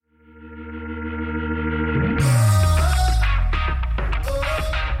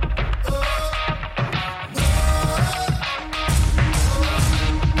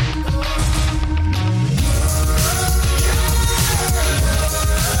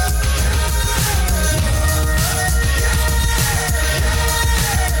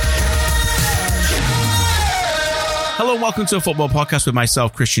welcome to a football podcast with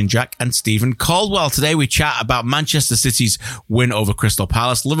myself, Kristian Jack, and Steven Caldwell. Today we chat about Manchester City's win over Crystal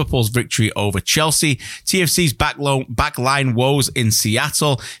Palace, Liverpool's victory over Chelsea, TFC's backline woes in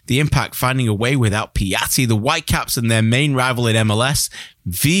Seattle, the Impact finding a way without Piatti, the Whitecaps and their main rival in MLS,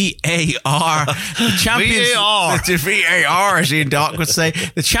 VAR, the Champions VAR, as Ian Dark would say,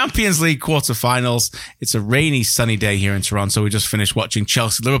 the Champions League quarterfinals. It's a rainy, sunny day here in Toronto. We just finished watching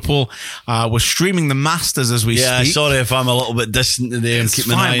Chelsea Liverpool. We're streaming the Masters as we speak. Yeah, sorry if I'm a little bit distant today and keep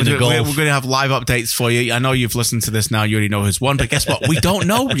my eye on the golf. We're going to have live updates for you. I know you've listened to this now. You already know who's won, but guess what? We don't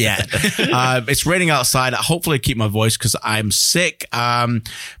know yet. It's raining outside. Hopefully, I keep my voice because I'm sick.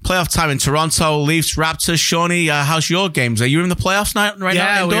 Playoff time in Toronto. Leafs, Raptors. Shawnee, how's your games? Are you in the playoffs right now?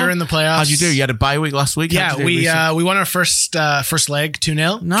 Yeah, we were in the playoffs. How'd you do? You had a bye week last week? Yeah, we won our first leg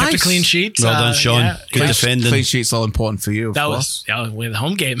 2-0. Nice. Kept a clean sheet. Well done, Sean. Yeah. Good defending. Clean sheet's all important for you. That was the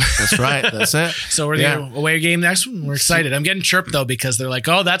home game. That's right. That's it. So we're the away game next one. We're excited. I'm getting chirped though because they're like,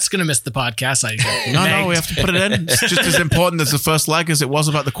 "Oh, that's gonna miss the podcast." No, we have to put it in. It's just as important as the first leg as it was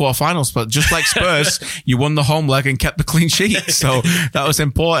about the quarterfinals. But just like Spurs, you won the home leg and kept the clean sheet, so that was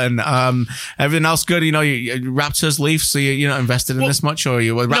important. Everything else good. You Raptors, Leafs. So you're not invested in this much, or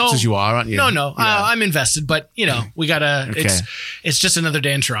Raptors? You are, aren't you? No. Yeah. I'm invested, but we gotta. Okay. It's just another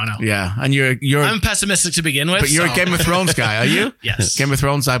day in Toronto. Yeah, and you're. I'm pessimistic to begin with, but you're a Game of Thrones guy, are you? Yes. Game of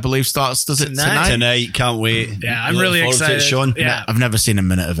Thrones, I believe, starts. Does it tonight? Tonight, can't wait. Yeah, I'm really excited. To it, Sean. Yeah, I've never seen a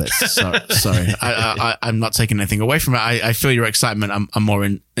minute of it. Sorry, I'm not taking anything away from it. I feel your excitement. I'm more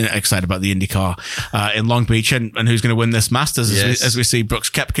excited about the IndyCar in Long Beach and who's going to win this Masters as we see Brooks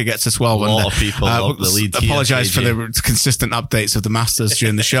Koepka gets as well. A lot of people love the lead. Apologise for the consistent updates of the Masters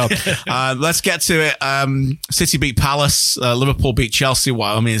during the show. Let's get to it. City beat Palace. Liverpool beat Chelsea.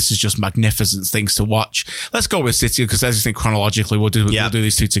 Well, I mean, this is just magnificent things to watch. Let's go with City because as you think chronologically, we'll do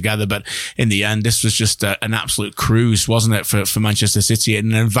these two together. But in the end, this was just an absolute cruise, wasn't it, for Manchester City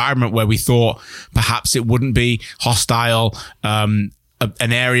in an environment where we thought perhaps it wouldn't be hostile.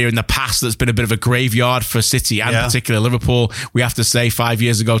 An area in the past that's been a bit of a graveyard for City and particularly Liverpool. We have to say 5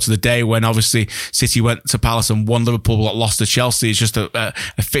 years ago to the day when obviously City went to Palace and won, Liverpool lost to Chelsea. It's just a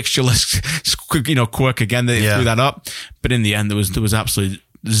fixtureless quirk again that they threw that up. But in the end, there was absolutely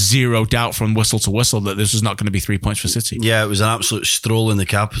zero doubt from whistle to whistle that this was not going to be 3 points for City. Yeah, it was an absolute stroll in the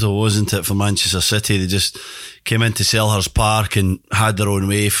capital, wasn't it, for Manchester City? They just came into Selhurst Park and had their own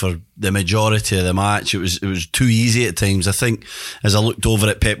way for the majority of the match. It was too easy at times. I think as I looked over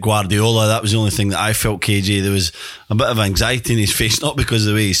at Pep Guardiola, that was the only thing that I felt, KJ. There was a bit of anxiety in his face, not because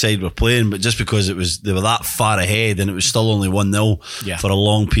of the way his side were playing, but just because they were that far ahead and it was still only 1-0 for a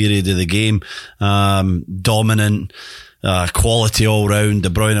long period of the game. Dominant. Quality all round. De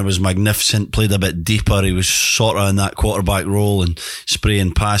Bruyne was magnificent, played a bit deeper. He was sort of in that quarterback role and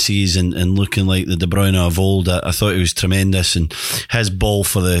spraying passes and looking like the De Bruyne of old. I thought he was tremendous, and his ball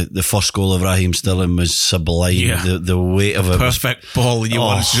for the first goal of Raheem Sterling was sublime. Yeah. The weight of it, perfect ball. You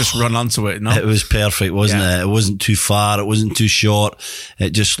wanted to just run onto it. No, it was perfect, wasn't it? It wasn't too far, it wasn't too short.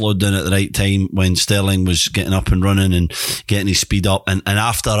 It just slowed down at the right time when Sterling was getting up and running and getting his speed up. And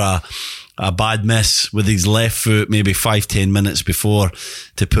after a bad miss with his left foot maybe 5-10 minutes before,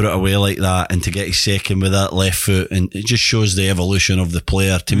 to put it away like that and to get his second with that left foot, and it just shows the evolution of the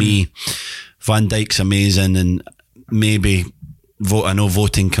player. To me, Van Dijk's amazing, and maybe I know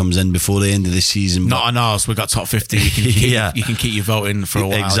voting comes in before the end of the season. Not on ours. We've got top 50. You can keep your voting for a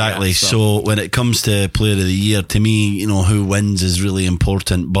while. Exactly. Yeah, so when it comes to Player of the Year, to me, who wins is really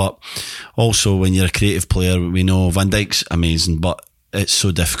important. But also when you're a creative player, we know Van Dijk's amazing, but it's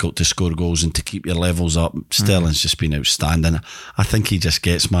so difficult to score goals and to keep your levels up. Sterling's just been outstanding. I think he just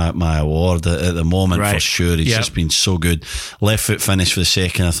gets my award at the moment, for sure. He's just been so good. Left foot finish for the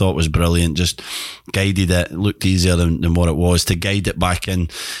second, I thought was brilliant. Just guided it. Looked easier than what it was to guide it back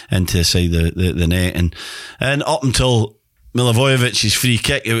into the side of the net. And up until Milivojevic's free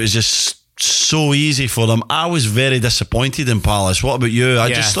kick, it was just so easy for them. I was very disappointed in Palace. What about you? I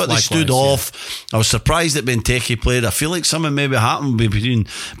just thought they stood off. I was surprised that Benteke played. I feel like something maybe happened between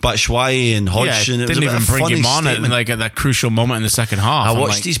Batshuayi and Hodgson. It didn't even bring him on at that crucial moment in the second half. I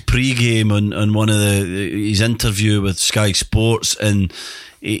watched his pre-game on one of his interview with Sky Sports, and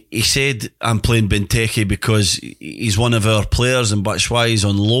he said, I'm playing Benteke because he's one of our players and Batshuayi's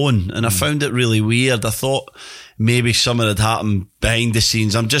on loan. And I found it really weird. I thought maybe something had happened behind the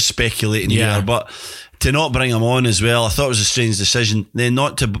scenes. I'm just speculating here, but to not bring him on as well, I thought it was a strange decision. Then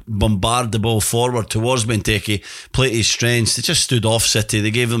not to bombard the ball forward towards Benteke, play to his strengths. They just stood off City.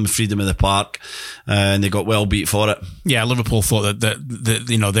 They gave them the freedom of the park, and they got well beat for it. Yeah, Liverpool thought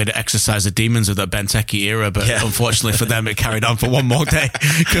that they'd exercise the demons of the Benteke era, but unfortunately for them, it carried on for one more day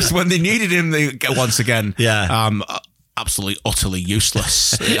because when they needed him, once again. absolutely, utterly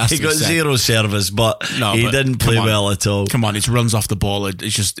useless. He got zero service, but he didn't play well at all. Come on, it runs off the ball.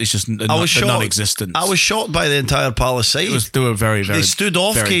 It's just non-existent. I was shocked by the entire Palace side. They were very, very. They stood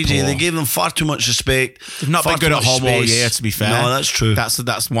off KJ. Poor. They gave them far too much respect. They've not been good at home all year, to be fair. No, that's true.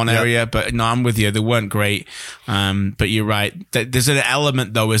 That's one area, but no, I'm with you. They weren't great. But you're right. There's an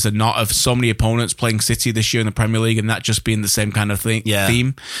element, though, is there not, of so many opponents playing City this year in the Premier League, and that just being the same kind of theme.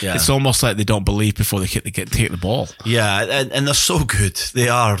 Yeah. It's almost like they don't believe before they hit the ball. Yeah, and they're so good. They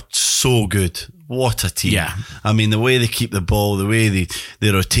are so good. What a team. Yeah. I mean, the way they keep the ball, the way they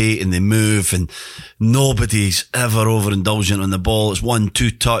rotate and they move, and nobody's ever overindulgent on the ball. It's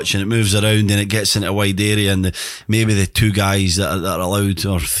 1-2 touch and it moves around and it gets into a wide area, and maybe the two guys that are allowed,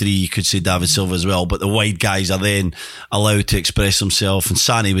 or three, you could say David Silva as well, but the wide guys are then allowed to express themselves, and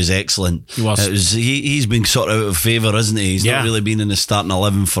Sané was excellent. He was. He's been sort of out of favour, isn't he? He's not really been in the starting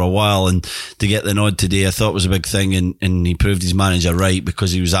 11 for a while, and to get the nod today I thought was a big thing, and he proved his manager right,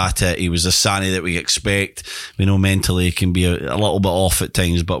 because he was at it. He was the Sané that we expect. We know mentally he can be a little bit off at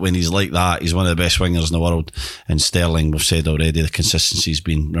times, but when he's like that, he's one of the best wingers in the world. And Sterling, we've said already, the consistency's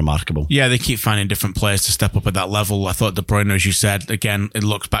been remarkable. Yeah, they keep finding different players to step up at that level. I thought De Bruyne, as you said, again, it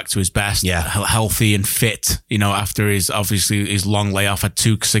looks back to his best. Yeah, healthy and fit. After his long layoff, had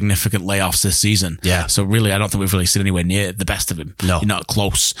 2 significant layoffs this season. Yeah, so really, I don't think we've really seen anywhere near the best of him. No, you're not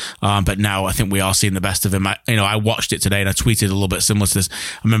close. But now I think we are seeing the best of him. I watched it today and I tweeted a little bit similar to this.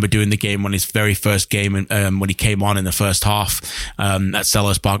 I remember doing the game on his very first game, when he came on in the first half at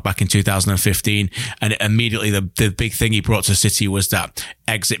Selhurst Park back in 2015, and immediately the big thing he brought to City was that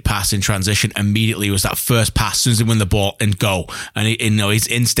exit pass in transition. Immediately was that first pass, as soon as they win the ball and go, and his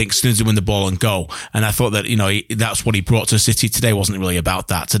instinct, as soon as they win the ball and go. And I thought that that's what he brought to City. Today wasn't really about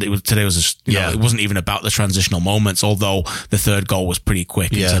that. Today was just, it wasn't even about the transitional moments, although the third goal was pretty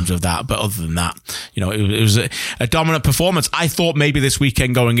quick in terms of that. But other than that, it was a dominant performance. I thought maybe this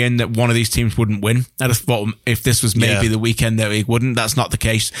weekend going in that one of these teams wouldn't win. I just thought if this was maybe the weekend that it wouldn't. That's not the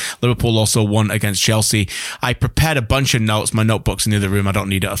case. Liverpool also won against Chelsea. I prepared a bunch of notes. My notebook's in the other room. I don't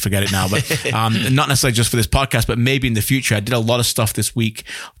need it. I forget it now. But not necessarily just for this podcast, but maybe in the future. I did a lot of stuff this week,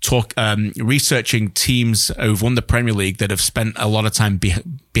 researching teams who've won the Premier League that have spent a lot of time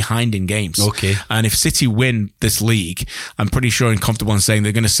behind in games. Okay. And if City win this league, I'm pretty sure and comfortable in saying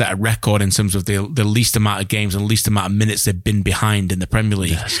they're going to set a record in terms of the least amount of games and least amount of minutes they've been behind in the Premier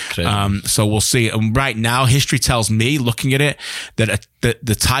League. So we'll see. And right now, history tells me, looking at it, that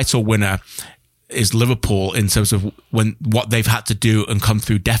the title winner is Liverpool in terms of what they've had to do and come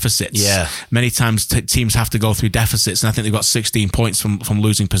through deficits. Yeah. Many times teams have to go through deficits, and I think they've got 16 points from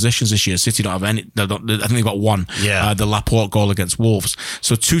losing positions this year. City don't have any. I think they've got one. Yeah. The Laporte goal against Wolves.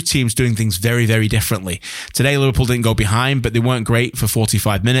 So 2 teams doing things very, very differently. Today, Liverpool didn't go behind, but they weren't great for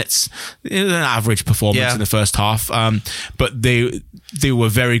 45 minutes. It was an average performance in the first half. But they were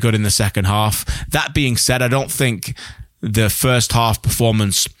very good in the second half. That being said, I don't think the first half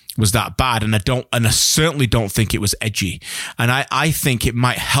performance was that bad, and I certainly don't think it was edgy, and I think it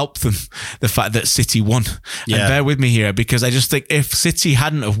might help them, the fact that City won. And bear with me here, because I just think if City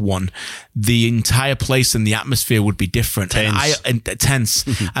hadn't have won, the entire place and the atmosphere would be different. Tense.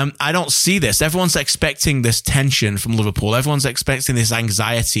 I don't see this. Everyone's expecting this tension from Liverpool. Everyone's expecting this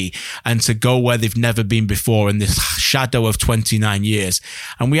anxiety and to go where they've never been before in this shadow of 29 years.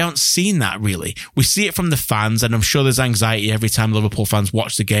 And we haven't seen that really. We see it from the fans, and I'm sure there's anxiety every time Liverpool fans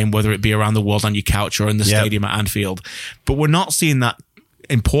watch the game, whether it be around the world on your couch or in the stadium at Anfield. But we're not seeing that,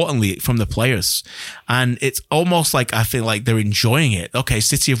 importantly, from the players. And it's almost like I feel like they're enjoying it. Okay,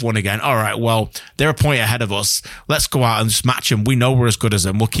 City have won again. All right, well, they're a point ahead of us. Let's go out and just match them. We know we're as good as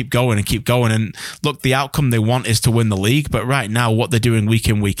them. We'll keep going and keep going. And look, the outcome they want is to win the league. But right now, what they're doing week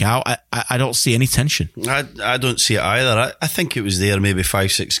in, week out, I don't see any tension. I don't see it either. I think it was there maybe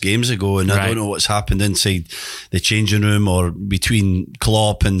 5-6 games ago, and I don't know what's happened inside the changing room or between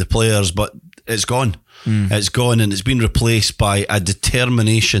Klopp and the players, but it's gone. It's gone, and it's been replaced by a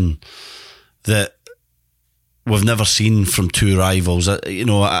determination that we've never seen from 2 rivals.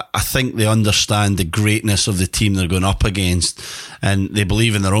 I think they understand the greatness of the team they're going up against, and they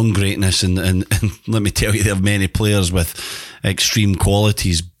believe in their own greatness. And let me tell you, they have many players with extreme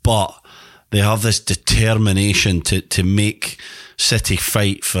qualities, but they have this determination to make City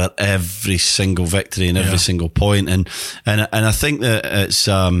fight for every single victory and every single point. And I think that it's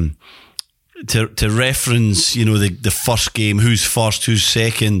to reference, the first game, who's first, who's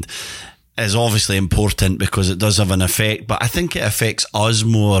second, is obviously important because it does have an effect, but I think it affects us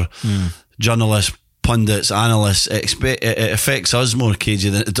more, journalists, pundits, analysts. It affects us more,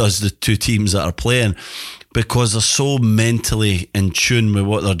 KJ, than it does the 2 teams that are playing, because they're so mentally in tune with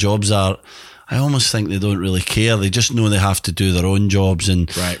what their jobs are. I almost think they don't really care. They just know they have to do their own jobs, and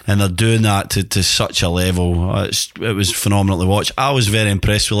they're doing that to such a level. It was phenomenal to watch. I was very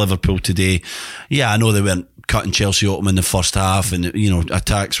impressed with Liverpool today. Yeah, I know they weren't cutting Chelsea open in the first half, and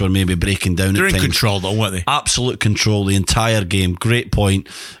attacks were maybe breaking down. They're at in times. control though, weren't they? Absolute control the entire game. Great point.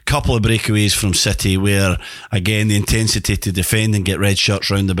 Couple of breakaways from City where again the intensity to defend and get red shirts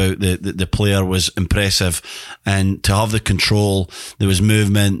round about the player was impressive, and to have the control, there was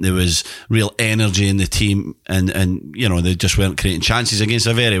movement, there was real energy in the team, and they just weren't creating chances against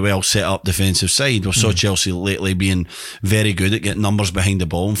a very well set up defensive side. We saw Chelsea lately being very good at getting numbers behind the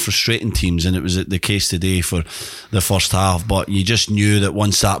ball and frustrating teams, and it was the case today for the first half. But you just knew that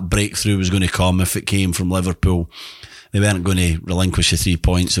once that breakthrough was going to come, if it came from Liverpool, they weren't going to relinquish the 3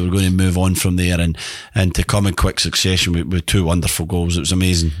 points. They were going to move on from there, and to come in quick succession with two wonderful goals. It was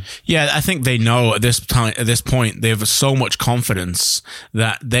amazing. Yeah, I think they know at this point, they have so much confidence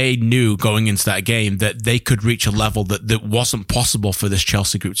that they knew going into that game that they could reach a level that wasn't possible for this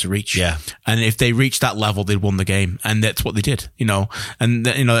Chelsea group to reach. Yeah. And if they reached that level, they'd won the game. And that's what they did, And,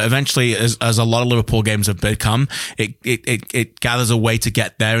 eventually, as a lot of Liverpool games have become, it gathers a way to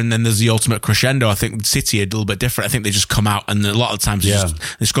get there. And then there's the ultimate crescendo. I think City are a little bit different. I think they just come out, and a lot of times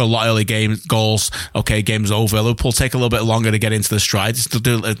they score a lot of early goals. Okay, game's over. Liverpool take a little bit longer to get into the stride.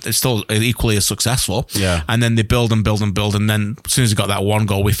 It's still equally as successful. Yeah. And then they build and build and build, and then as soon as they got that one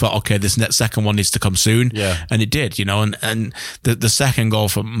goal, we thought, okay, this second one needs to come soon. Yeah. And it did, and the second goal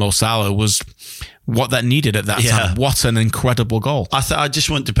from Mo Salah was what that needed at that time. What an incredible goal. I just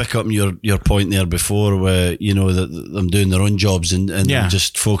want to pick up on your point there before, where that them doing their own jobs and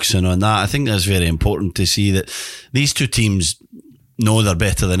just focusing on that. I think that's very important to see that these two teams know they're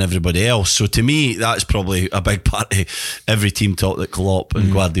better than everybody else. So to me, that's probably a big part of every team talk that Klopp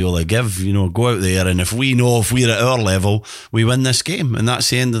and Guardiola give. Go out there, and if we're at our level, we win this game, and that's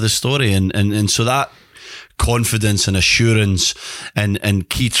the end of the story. And so that confidence and assurance and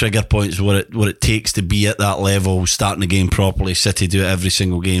key trigger points, what it takes to be at that level, starting the game properly. City do it every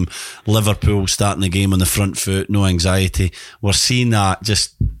single game. Liverpool starting the game on the front foot, no anxiety. We're seeing that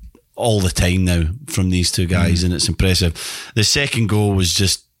just all the time now from these two guys, and it's impressive. The second goal was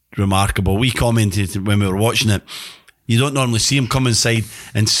just remarkable. We commented when we were watching it, you don't normally see him come inside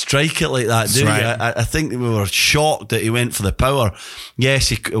and strike it like that, do you? I think that we were shocked that he went for the power. Yes,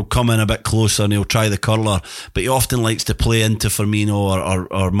 he'll come in a bit closer and he'll try the curler, but he often likes to play into Firmino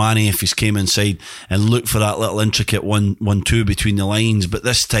or Mane if he's came inside and look for that little intricate 1-2 between the lines. But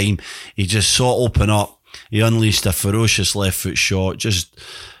this time he just saw it open up. He unleashed a ferocious left foot shot, just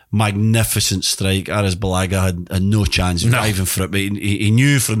magnificent strike. Aris Balaga had no chance of diving for it, but he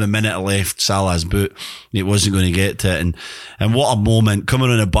knew from the minute it left Salah's boot he wasn't going to get to it, and what a moment coming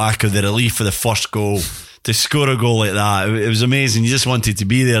on the back of the relief of the first goal to score a goal like that. It was amazing. You just wanted to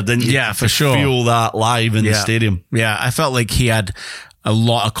be there, didn't you? Yeah, for sure. Feel that live in the stadium. Yeah, I felt like he had a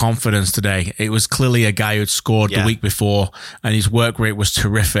lot of confidence today. It was clearly a guy who'd scored the week before, and his work rate was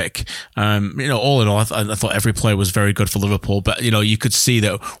terrific. All in all, I thought every player was very good for Liverpool, but you could see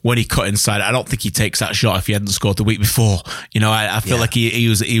that when he cut inside, I don't think he takes that shot if he hadn't scored the week before. I feel like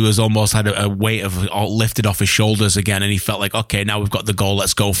he was almost had a weight of lifted off his shoulders again, and he felt like, okay, now we've got the goal,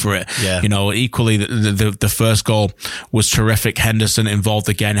 let's go for it. Yeah. Equally the first goal was terrific. Henderson involved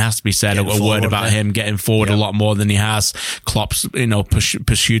again, it has to be said. A word about him getting forward a lot more than he has. Klopp's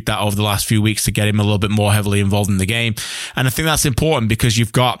pursued that over the last few weeks to get him a little bit more heavily involved in the game, and I think that's important because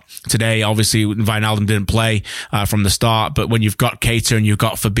you've got today, obviously Wijnaldum didn't play from the start, but when you've got Keita and you've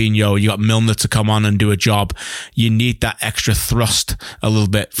got Fabinho, you got Milner to come on and do a job, you need that extra thrust a little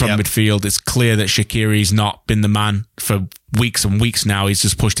bit from midfield. It's clear that Shaqiri's not been the man for weeks and weeks now. He's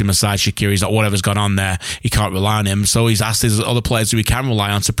just pushed him aside. Shaqiri's like, whatever's gone on there, he can't rely on him, so he's asked his other players who he can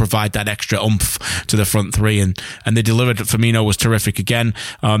rely on to provide that extra oomph to the front three, and they delivered. Firmino was terrific again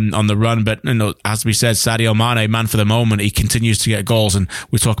on the run, but as we said, Sadio Mane, man for the moment, he continues to get goals, and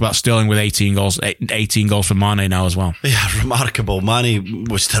we talk about Sterling with 18 goals for Mane now as well. Yeah, remarkable. Mane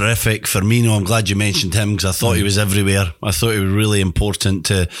was terrific. Firmino, I'm glad you mentioned him because I thought he was everywhere. I thought he was really important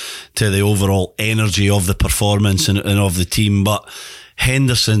to the overall energy of the performance and of the team. But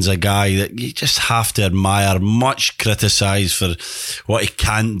Henderson's a guy that you just have to admire, much criticised for what he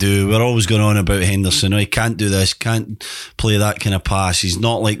can't do. We're always going on about Henderson. He can't do this, can't play that kind of pass. He's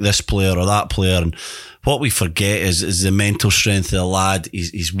not like this player or that player. And what we forget is the mental strength of the lad,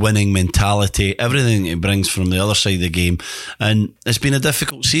 his winning mentality, everything he brings from the other side of the game. And it's been a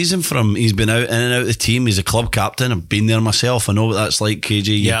difficult season for him. He's been out in and out of the team. He's a club captain. I've been there myself. I know what that's like,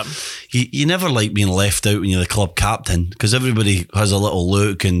 KJ. Yeah. You never like being left out when you're the club captain, because everybody has a little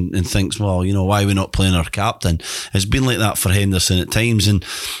look and thinks, well, why are we not playing our captain? It's been like that for Henderson at times, and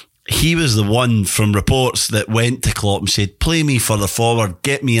he was the one from reports that went to Klopp and said, play me further forward,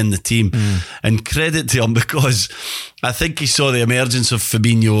 get me in the team. And credit to him, because I think he saw the emergence of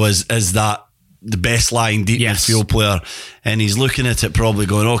Fabinho as that the best lying deep midfield player, and he's looking at it probably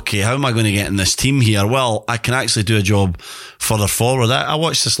going, okay, how am I going to get in this team here? Well, I can actually do a job further forward. I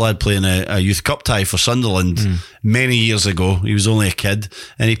watched this lad playing a youth cup tie for Sunderland many years ago. He was only a kid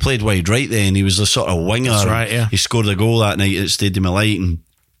and he played wide right then. He was a sort of winger. That's right, yeah. He scored a goal that night at Stadium of Light, and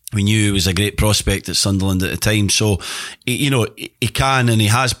we knew he was a great prospect at Sunderland at the time. So, he can and he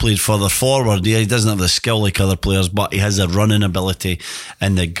has played further forward. He doesn't have the skill like other players, but he has the running ability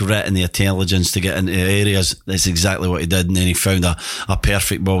and the grit and the intelligence to get into areas. That's exactly what he did. And then he found a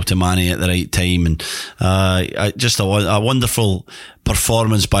perfect ball to Mane at the right time. And just a wonderful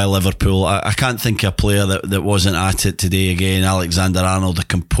performance by Liverpool. I can't think of a player that wasn't at it today again. Alexander-Arnold, the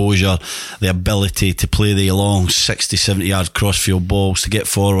composure, the ability to play the long 60, 70 yard crossfield balls, to get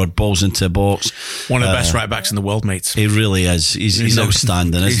forward, balls into the box. One of the best right backs in the world, mates. He really is. He's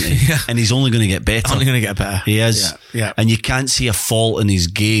outstanding, isn't he? Yeah. And he's only going to get better. Only going to get better. He is. Yeah. And you can't see a fault in his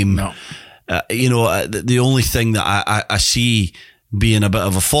game. No. The only thing that I see being a bit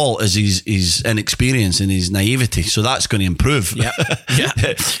of a fault is his inexperience and his naivety. So that's going to improve. Yeah.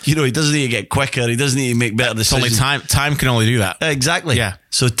 He doesn't need to get quicker. He doesn't need to make better decisions. It's only time can only do that. Exactly. Yeah.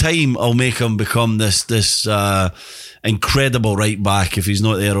 So time will make him become this incredible right back if he's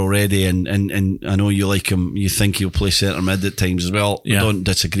not there already. And I know you like him. You think he'll play centre mid at times as well. Yeah. I don't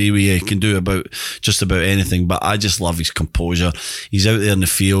disagree with you. He can do just about anything. But I just love his composure. He's out there in the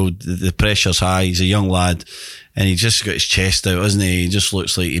field. The pressure's high. He's a young lad. And he just got his chest out, isn't he? He just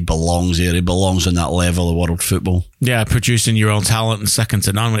looks like he belongs here. He belongs on that level of world football. Yeah, producing your own talent and second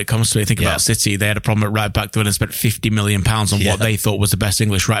to none when it comes to it. Think about City. They had a problem at right back when they spent £50 million on what they thought was the best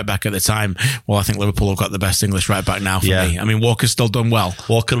English right back at the time. Well, I think Liverpool have got the best English right back now for me. I mean, Walker's still done well.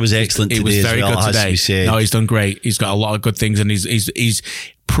 Walker was excellent today. He was very good today. No, he's done great. He's got a lot of good things, and he's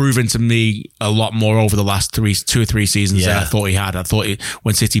proven to me a lot more over the last 2 or 3 seasons than I thought he had.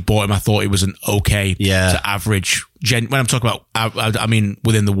 When City bought him, I thought he was an okay to average. When I'm talking about, I mean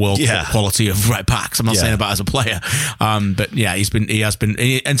within the world quality of right backs. I'm not saying about as a player, but he has been.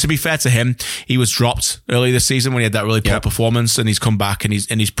 And to be fair to him, he was dropped early this season when he had that really poor performance, and he's come back and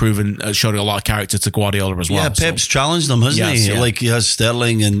he's proven, showing a lot of character to Guardiola as well. Yeah, Pep's challenged him, hasn't he? Like he has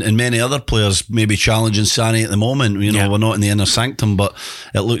Sterling and many other players maybe challenging Sané at the moment. We're not in the inner sanctum, but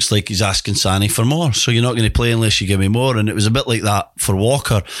it looks like he's asking Sané for more. So you're not going to play unless you give me more. And it was a bit like that for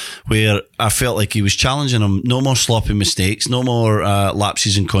Walker, where I felt like he was challenging him. No more sloppy mistakes, no more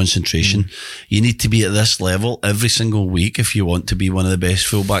lapses in concentration. You need to be at this level every single week if you want to be one of the best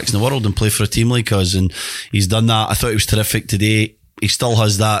fullbacks in the world and play for a team like us. And he's done that. I thought he was terrific today. He still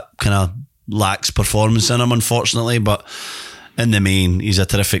has that kind of lax performance in him, unfortunately, but in the main, he's a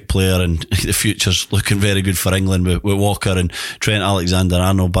terrific player, and the future's looking very good for England with Walker and Trent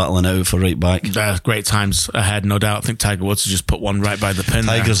Alexander-Arnold battling it out for right back. Great times ahead, no doubt. I think Tiger Woods has just put one right by the pin.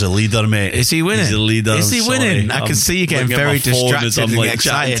 Tiger's a leader, mate. Is he winning? He's a leader. Is he winning? I can see you getting very distracted and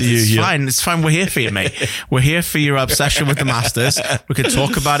excited. It's fine. We're here for you, mate. We're here for your obsession with the Masters. We can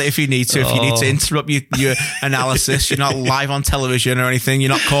talk about it if you need to. If you need to interrupt your analysis, you're not live on television or anything. You're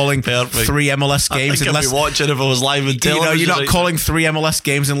not calling 3 MLS games. I'd be watching if I was live on television. You're not calling 3 MLS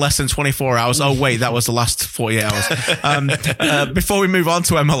games in less than 24 hours. Oh, wait, that was the last 48 hours. Before we move on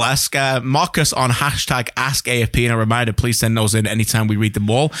to MLS, Marcus on hashtag AskAFP, and a reminder, please send those in anytime we read them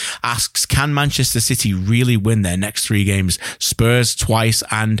all, asks, can Manchester City really win their next 3 games? Spurs twice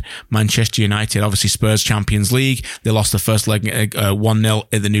and Manchester United. Obviously, Spurs Champions League. They lost the first leg 1-0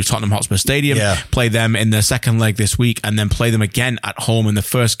 at the new Tottenham Hotspur Stadium. Play them in the second leg this week, and then play them again at home in the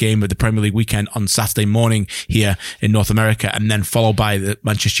first game of the Premier League weekend on Saturday morning here in North America, and then followed by the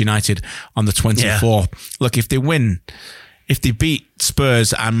Manchester United on the 24th. Look, if they beat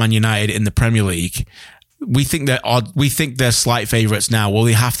Spurs and Man United in the Premier League, we think they're odd. We think they're slight favourites now. Well,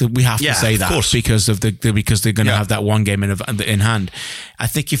 we have to say that because they're going to have that one game in hand. I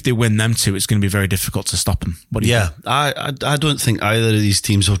think if they win them 2, it's going to be very difficult to stop them. What do you think? I don't think either of these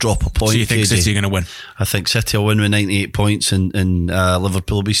teams will drop a point. So you think City are going to win? I think City will win with 98 points and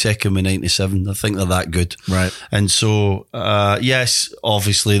Liverpool will be second with 97. I think they're that good. Right. And so, yes,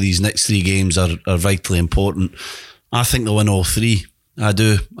 obviously these next 3 games are vitally important. I think they'll win all 3. I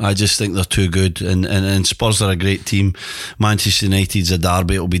do. I just think they're too good, and Spurs are a great team. Manchester United's a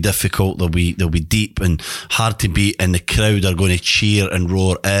derby. It'll be difficult. They'll be deep and hard to beat, and the crowd are going to cheer and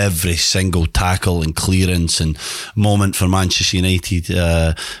roar every single tackle and clearance and moment for Manchester United.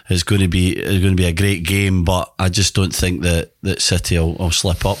 It's going to be a great game, but I just don't think that City will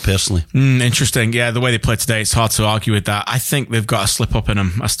slip up personally. Interesting. Yeah, the way they play today, it's hard to argue with that. I think they've got a slip up in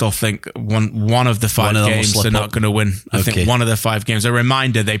them. I still think one of the 5 games they're not going to win. I think one of the 5 games. A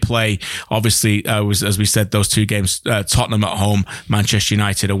reminder, they play, obviously, as we said, those 2 games, Tottenham at home, Manchester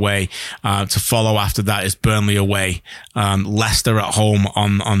United away. To follow after that is Burnley away, Leicester at home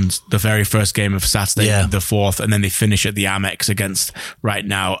on the very first game of Saturday, the 4th, and then they finish at the Amex against, right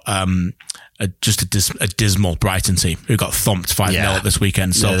now, just a dismal Brighton team who got thumped 5-0 this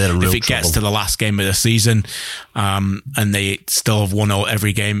weekend. So if it gets to the last game of the season, and they still have won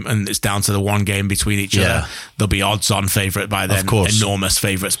every game, and it's down to the 1 game between each other, they'll be odds-on favourite by then. Of course. Enormous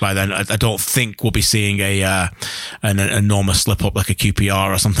favourites by then. I don't think we'll be seeing an enormous slip-up like a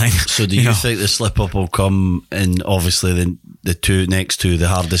QPR or something. So do you think the slip-up will come in, obviously, the next two, the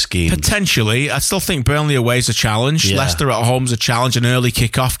hardest games? Potentially. I still think Burnley away is a challenge. Leicester at home is a challenge, an early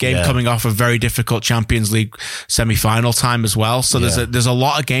kick-off game coming off a very difficult Champions League semi-final time as well. So there's a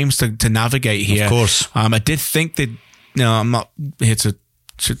lot of games to navigate here. Of course. I did think that, I'm not here to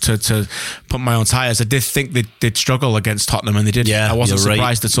put my own tyres. I did think they'd struggle against Tottenham, and they did. I wasn't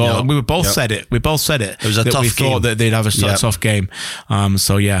surprised at all. Yep. And we both said it. It was a tough game. We thought that they'd have a tough game.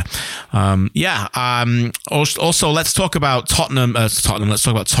 Also, let's talk about Tottenham. Let's talk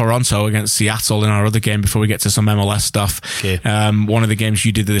about Toronto against Seattle in our other game before we get to some MLS stuff. Okay. One of the games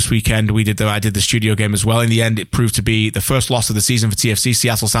you did this weekend, I did the studio game as well. In the end, it proved to be the first loss of the season for TFC.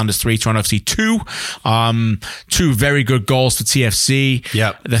 Seattle Sounders 3, Toronto FC 2. 2 very good goals for TFC. Yeah.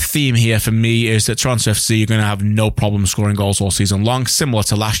 The theme here for me is that Toronto FC are going to have no problem scoring goals all season long, similar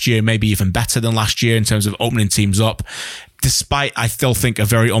to last year, maybe even better than last year in terms of opening teams up. Despite, I still think, a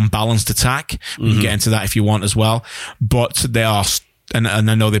very unbalanced attack. We can get into that if you want as well. But they are, and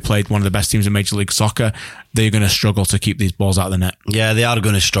I know they played one of the best teams in Major League Soccer. They're going to struggle to keep these balls out of the net. Yeah, they are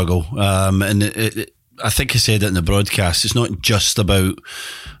going to struggle. I think I said it in the broadcast. It's not just about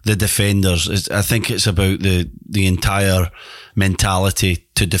the defenders. I think it's about the entire mentality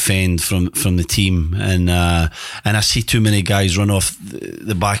to defend from the team, and I see too many guys run off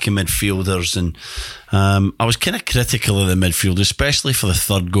the back of midfielders, and I was kind of critical of the midfield, especially for the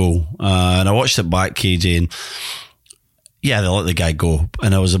 3rd goal, and I watched it back, KJ, and they let the guy go,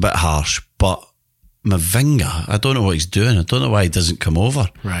 and I was a bit harsh, but Mavinga, I don't know what he's doing. I don't know why he doesn't come over.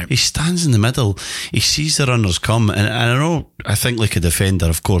 Right. He stands in the middle. He sees the runners come. And I think like a defender,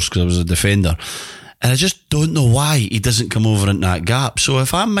 of course, because I was a defender. And I just don't know why he doesn't come over in that gap. So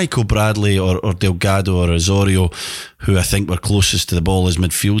if I'm Michael Bradley or Delgado or Osorio, who I think were closest to the ball as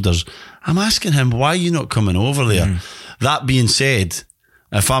midfielders, I'm asking him, why are you not coming over there? That being said,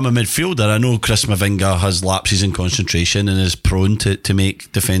 if I'm a midfielder, I know Chris Mavinga has lapses in concentration and is prone to make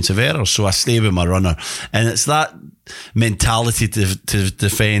defensive errors, so I stay with my runner. And it's that mentality to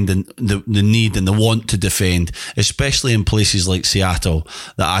defend, and the need and the want to defend, especially in places like Seattle,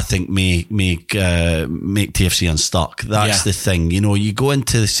 that I think make TFC unstuck. That's the thing. You go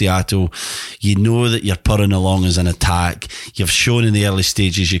into Seattle, you know that you're purring along as an attack. You've shown in the early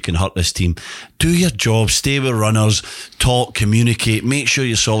stages you can hurt this team. Do your job, stay with runners, talk, communicate, make sure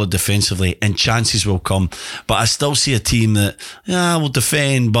you're solid defensively, and chances will come. But I still see a team that will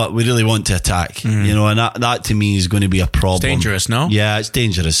defend, but we really want to attack. And that to me is going to be a problem. It's dangerous, no? Yeah, it's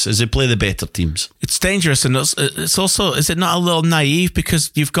dangerous as they play the better teams. It's dangerous, and it's also, is it not a little naive, because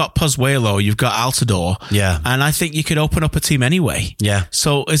you've got Pozuelo, you've got Altidore, and I think you could open up a team anyway. Yeah.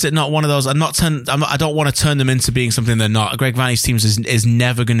 So is it not one of those? I don't want to turn them into being something they're not. Greg Vanney's teams is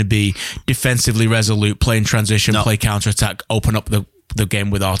never going to be defensively resolute, play in transition, play counter attack, open up the game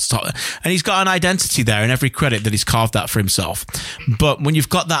with our top, and he's got an identity there, and every credit that he's carved that for himself. But when you've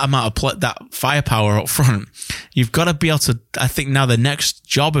got that amount of that firepower up front, you've got to be able to. I think now the next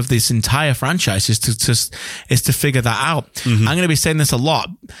job of this entire franchise is to figure that out. I'm going to be saying this a lot,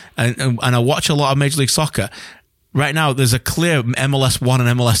 and I watch a lot of Major League Soccer. Right now, there's a clear MLS 1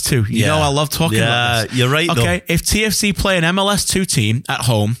 and MLS 2. You know, I love talking about this. You're right, okay, though. If TFC play an MLS 2 team at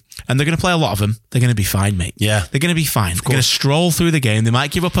home, and they're going to play a lot of them, they're going to be fine, mate. Yeah. They're going to be fine. They're going to stroll through the game. They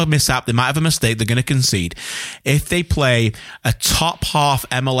might give up a mishap. They might have a mistake. They're going to concede. If they play a top half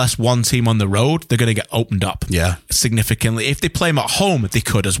MLS 1 team on the road, they're going to get opened up significantly. If they play them at home, they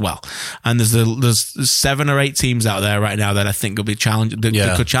could as well. And there's 7 or 8 teams out there right now that I think will be challenged.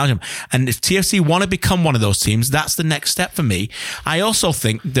 That could challenge them. And if TFC want to become one of those teams, that's the next step for me. I also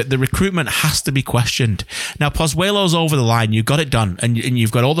think that the recruitment has to be questioned. Now, Pozuelo's over the line. You got it done, and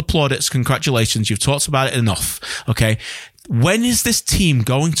you've got all the plaudits. Congratulations. You've talked about it enough. Okay. When is this team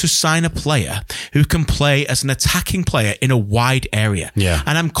going to sign a player who can play as an attacking player in a wide area? Yeah.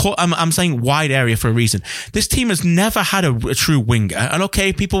 And I'm saying wide area for a reason. This team has never had a true winger. And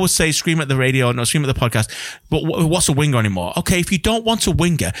okay, people would say scream at the radio, no, scream at the podcast, but what's a winger anymore? Okay, if you don't want a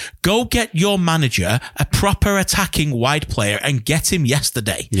winger, go get your manager a proper attacking wide player and get him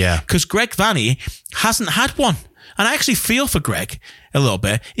yesterday. Yeah. Because Greg Vanny hasn't had one. And I actually feel for Greg a little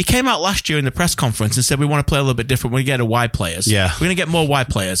bit. He came out last year in the press conference and said, we want to play a little bit different. We're going to get a wide players. Yeah. We're going to get more wide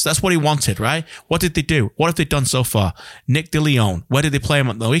players. That's what he wanted, right? What did they do? What have they done so far? Nick De Leon. Where did they play him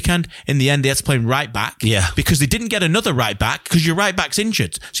on the weekend? In the end, they had to play him right back. Yeah. Because they didn't get another right back because your right back's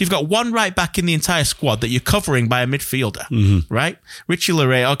injured. So you've got one right back in the entire squad that you're covering by a midfielder, right? Richie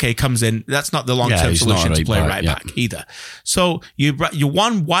Laray, okay, comes in. That's not the long-term solution to play right back either. So you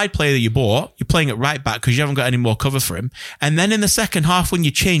one wide player that you bought, you're playing at right back because you haven't got any more cover for him. And then in the second half, when you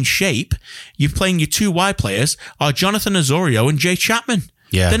change shape, you're playing your 2 wide players are Jonathan Osorio and Jay Chapman.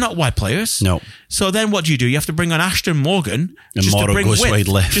 Yeah. They're not wide players. No. So then what do? You have to bring on Ashton Morgan just to bring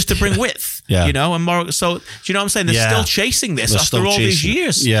width. Just to bring width. Yeah. You know, and Morgan, so do you know what I'm saying? They're still chasing this after all these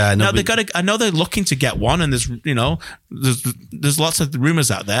years. Yeah. Now I know they're looking to get one, and there's lots of rumors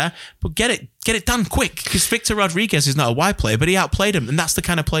out there, but get it done quick, because Victor Rodriguez is not a wide player, but he outplayed him, and that's the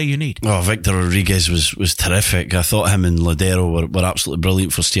kind of player you need. Oh, Victor Rodriguez was terrific. I thought him and Ladero were absolutely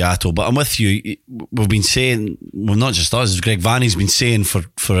brilliant for Seattle. But I'm with you. We've been saying, well, not just us, Greg Vanny's been saying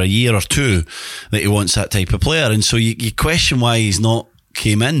for a year or two that he wants that type of player, and so you question why he's not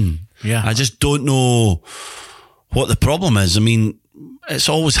came in. Yeah, I just don't know what the problem is. I mean, it's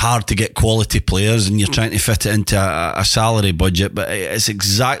always hard to get quality players, and you're trying to fit it into a salary budget, but it's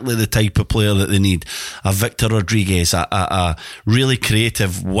exactly the type of player that they need. A Victor Rodriguez, a really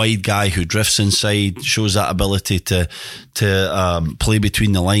creative wide guy who drifts inside, shows that ability to play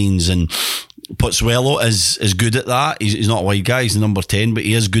between the lines. And Pozuelo is good at that. He's not a wide guy, he's the number 10, but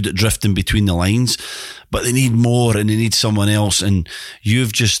he is good at drifting between the lines. But they need more, and they need someone else. And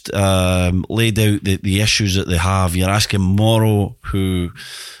you've just laid out the issues that they have. You're asking Morrow, who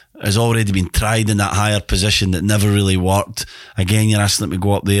has already been tried in that higher position that never really worked. Again, you're asking them to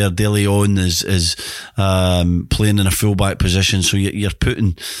go up there. De Leon is playing in a fullback position, so you're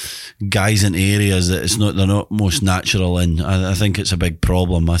putting guys in areas that they're not most natural in. I think it's a big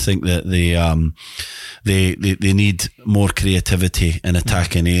problem. I think that they need more creativity in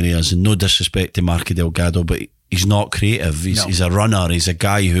attacking areas. And no disrespect to Marco Delgado, but he's not creative. He's a runner. He's a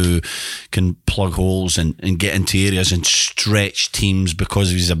guy who can plug holes and get into areas and stretch teams because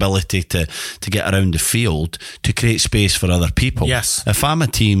of his ability to get around the field to create space for other people. Yes. If I'm a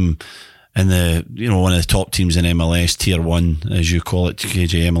team in one of the top teams in MLS, tier 1, as you call it,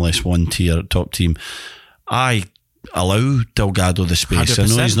 KJ, MLS 1 tier top team, I allow Delgado the space. 100%.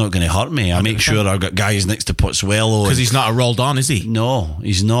 I know he's not going to hurt me. I 100%. Make sure I've got guys next to Pozuelo. Because he's not a Roldan, is he? No,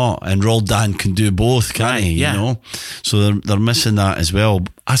 he's not. And Roldan can do both, can't he? Yeah. You know? So they're missing that as well.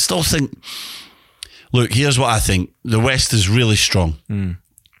 I still think, look, here's what I think. The West is really strong.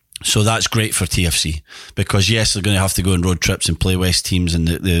 So that's great for TFC, because yes, they're going to have to go on road trips and play West teams in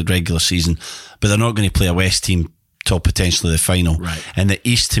the regular season, but they're not going to play a West team till potentially the final. Right. And the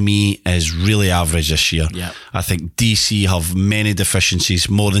East, to me, is really average this year. Yeah. I think DC have many deficiencies,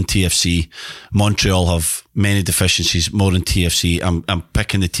 more than TFC. Montreal have many deficiencies, more than TFC. I'm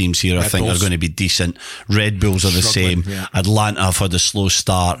picking the teams here I think are going to be decent. Red Bulls are the same. Yeah. Atlanta have had a slow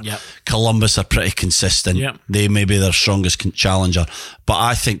start. Yep. Columbus are pretty consistent. Yep. They may be their strongest challenger. But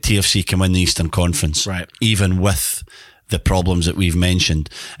I think TFC can win the Eastern Conference. Right. Even with the problems that we've mentioned.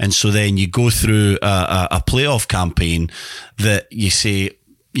 And so then you go through a playoff campaign that you say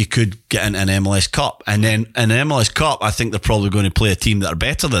you could get into an MLS Cup. And then in an MLS Cup, I think they're probably going to play a team that are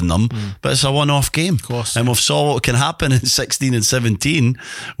better than them, but it's a one-off game. Of course. And we've saw what can happen in 16 and 17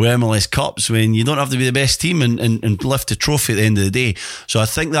 with MLS Cups when you don't have to be the best team and lift a trophy at the end of the day. So I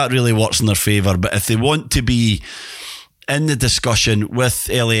think that really works in their favour. But if they want to be in the discussion with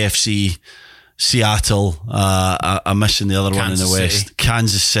LAFC, Seattle, I'm missing the other one in the West,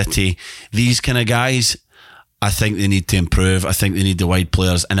 Kansas City, these kind of guys, I think they need to improve. I think they need the wide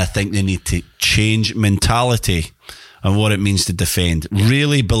players, and I think they need to change mentality and what it means to defend.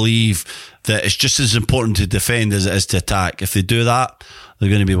 Really believe that it's just as important to defend as it is to attack. If they do that, they're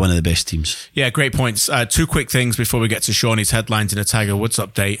going to be one of the best teams. Yeah, great points. Two quick things before we get to Shawnee's headlines and a Tiger Woods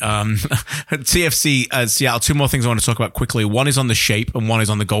update. TFC Seattle, two more things I want to talk about quickly. One is on the shape and one is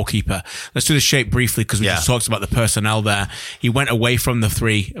on the goalkeeper. Let's do the shape briefly because we just talked about the personnel there. He went away from the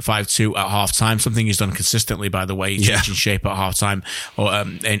 3-5-2 at half time, something he's done consistently, by the way. He's changing shape at half time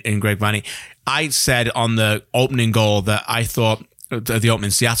in Greg Vanney. I said on the opening goal that I thought, the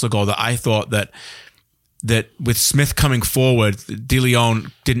opening Seattle goal, that I thought that with Smith coming forward, De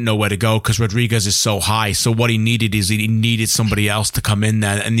Leon didn't know where to go because Rodriguez is so high. So what he needed is he needed somebody else to come in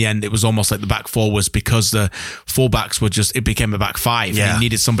there. In the end, it was almost like the back four was because the fullbacks were it became a back five. Yeah. He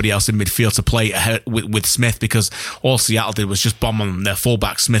needed somebody else in midfield to play ahead with Smith because all Seattle did was just bomb on their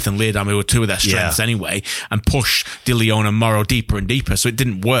fullbacks, Smith and Leerdam, who were two of their strengths anyway, and push De Leon and Morrow deeper and deeper. So it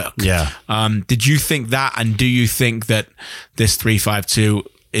didn't work. Yeah. Did you think that? And do you think that this 3-5-2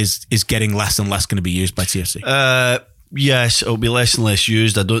 is getting less and less going to be used by TFC? Yes, it'll be less and less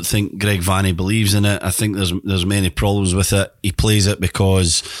used. I don't think Greg Vanney believes in it. I think there's many problems with it. He plays it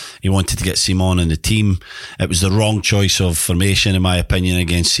because he wanted to get Simon in the team. It was the wrong choice of formation, in my opinion,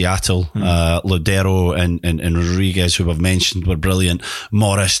 against Seattle. Lodero and Rodriguez, who I've mentioned, were brilliant.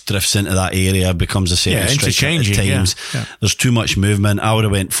 Morris drifts into that area, becomes a second striker at times. Yeah. There's too much movement. I would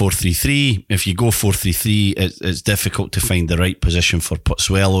have went 4-3-3. If you go 4-3-3, it's difficult to find the right position for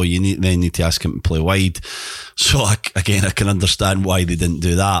Pozzuelo. You need to ask him to play wide. So again, I can understand why they didn't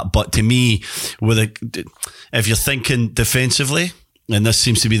do that. But to me, if you're thinking defensively, and this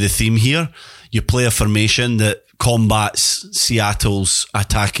seems to be the theme here, you play a formation that combats Seattle's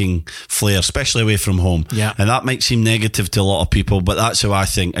attacking flair, especially away from home. Yeah. And that might seem negative to a lot of people, but that's how I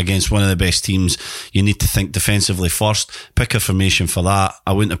think. Against one of the best teams, you need to think defensively first. Pick a formation for that.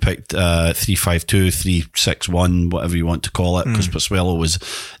 I wouldn't have picked 3-5-2, 3-6-1, whatever you want to call it, because Pozzuelo was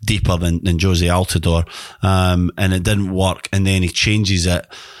deeper than Jose Altidore, and it didn't work. And then he changes it,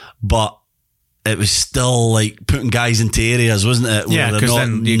 but it was still like putting guys into areas, wasn't it? Yeah, because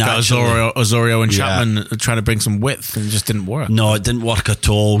then you got Osorio and Chapman trying to bring some width, and it just didn't work. No, it didn't work at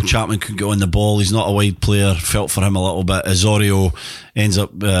all. Chapman couldn't go on the ball. He's not a wide player. Felt for him a little bit. Osorio ends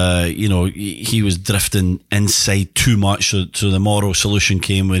up, he was drifting inside too much. So the Morrow solution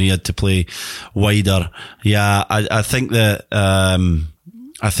came where he had to play wider. Yeah, I think that.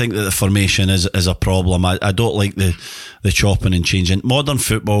 I think that the formation is a problem. I don't like the chopping and changing. Modern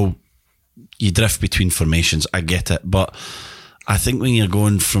football, you drift between formations. I get it. But I think when you're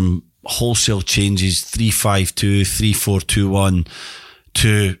going from wholesale changes, 3-5-2, 3-4-2-1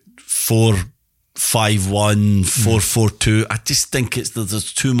 to 4-5-1, 4-4-2, I just think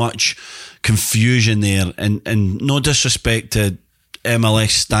there's too much confusion there. And no disrespect to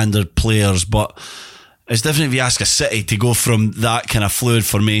MLS standard players, but it's different if you ask a City to go from that kind of fluid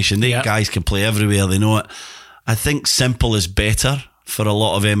formation. They guys can play everywhere, they know it. I think simple is better for a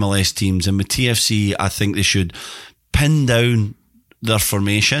lot of MLS teams, and with TFC I think they should pin down their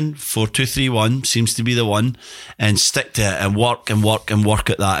formation. 4-2-3-1 seems to be the one, and stick to it and work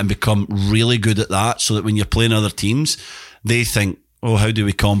at that and become really good at that, so that when you're playing other teams they think, oh, how do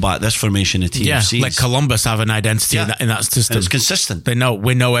we combat this formation of TFC? Yeah, like Columbus have an identity in that system. And it's consistent. We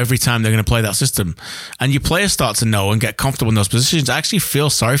know every time they're going to play that system. And your players start to know and get comfortable in those positions. I actually feel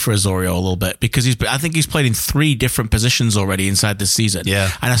sorry for Osorio a little bit, because I think he's played in 3 different positions already inside this season.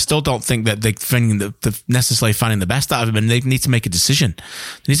 Yeah. And I still don't think that they're necessarily finding the best out of him, and they need to make a decision.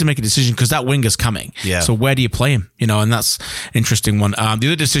 They need to make a decision because that winger's coming. Yeah. So where do you play him? And that's an interesting one. The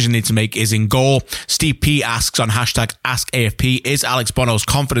other decision they need to make is in goal. Steve P asks on #AskAFP, is Alex Bono's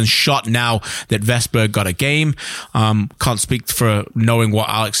confidence shot now that Vestberg got a game? Can't speak for knowing what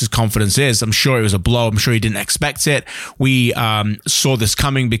Alex's confidence is. I'm sure it was a blow. I'm sure he didn't expect it. We saw this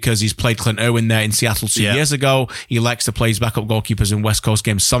coming because he's played Clint Irwin there in Seattle 2 years ago. He likes to play his backup goalkeepers in West Coast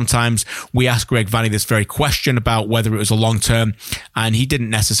games sometimes. We asked Greg Vanney this very question about whether it was a long term, and he didn't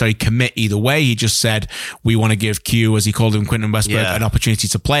necessarily commit either way. He just said, we want to give Q, as he called him, Quinton Westberg, an opportunity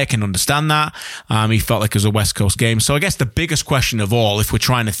to play. I can understand that. He felt like it was a West Coast game. So I guess the biggest question of all, if we're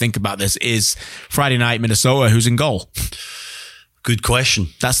trying to think about this, is Friday night Minnesota, who's in goal? Good question.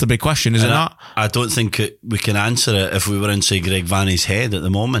 That's the big question, is it not? I don't think we can answer it if we were inside Greg Vanney's head at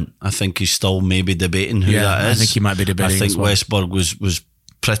the moment. I think he's still maybe debating who that is. I think he might be debating. I think Westberg was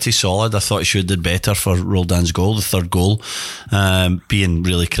pretty solid. I thought he should have did better for Roldan's goal, the third goal. Being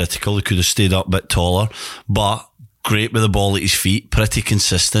really critical, he could have stayed up a bit taller, but great with the ball at his feet, pretty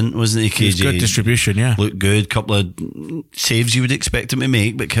consistent, wasn't he, KJ? Good distribution, yeah. Looked good, couple of saves you would expect him to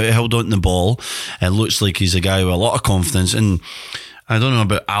make, but held on to the ball, and looks like he's a guy with a lot of confidence. And I don't know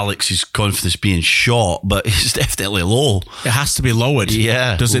about Alex's confidence being shot, but it's definitely low. It has to be lowered.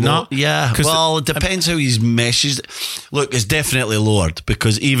 Yeah. Does it not? Yeah. Well, it depends how he's messaged. Look, it's definitely lowered,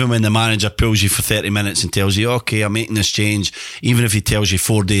 because even when the manager pulls you for 30 minutes and tells you, okay, I'm making this change, even if he tells you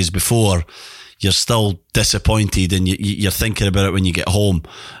 4 days before, you're still disappointed and you're thinking about it when you get home.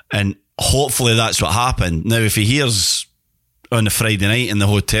 And hopefully that's what happened. Now, if he hears on the Friday night in the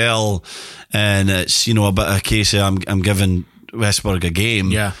hotel and it's, a bit of a case of I'm giving Westburg a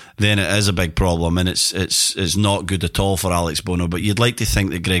game, then it is a big problem, and it's not good at all for Alex Bono. But you'd like to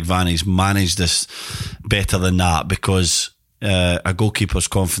think that Greg Vanney's managed this better than that, because a goalkeeper's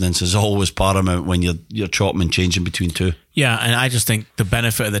confidence is always paramount when you're chopping and changing between two. Yeah, and I just think the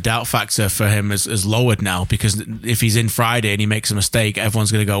benefit of the doubt factor for him is lowered now, because if he's in Friday and he makes a mistake,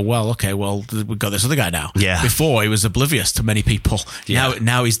 everyone's going to go, well, okay, well, we've got this other guy now. Yeah. Before, he was oblivious to many people. Yeah.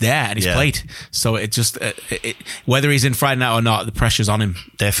 Now he's there and he's played. So it just, whether he's in Friday night or not, the pressure's on him.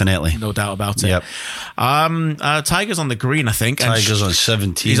 Definitely. No doubt about it. Yep. Tiger's on the green, I think. Tiger's on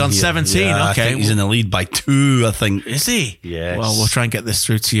 17. He's on 17, yeah, okay. I think he's in the lead by 2, I think. Is he? Yes. Well, we'll try and get this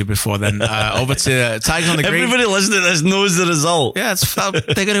through to you before then. Over to Tiger's on the green. Everybody listening to this knows the result. Yeah,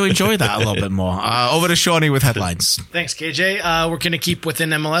 they're going to enjoy that a little bit more. Over to Shawnee with headlines. Thanks, KJ. We're going to keep within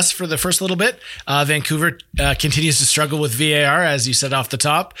MLS for the first little bit. Vancouver continues to struggle with VAR, as you said off the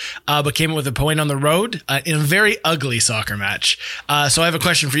top, but came up with a point on the road in a very ugly soccer match. So I have a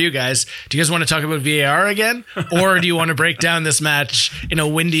question for you guys. Do you guys want to talk about VAR again? Or do you want to break down this match in a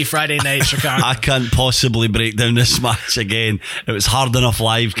windy Friday night Chicago? I can't possibly break down this match again. It was hard enough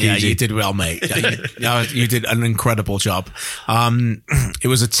live, KJ. Yeah, you did well, mate. You did an incredible job. It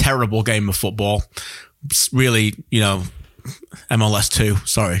was a terrible game of football. It's really, MLS 2,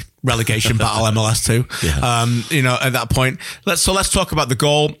 sorry, relegation battle MLS 2. Yeah. At that point, let's talk about the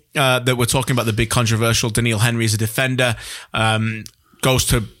goal that we're talking about, the big controversial. Daniil Henry is a defender, goes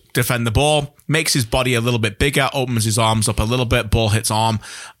to defend the ball, makes his body a little bit bigger, opens his arms up a little bit, ball hits arm,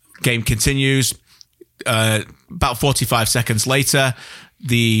 game continues. About 45 seconds later,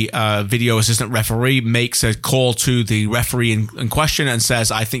 the video assistant referee makes a call to the referee in question and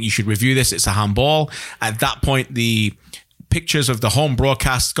says, I think you should review this. It's a handball. At that point, the pictures of the home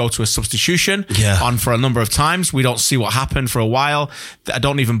broadcast go to a substitution on for a number of times. We don't see what happened for a while. I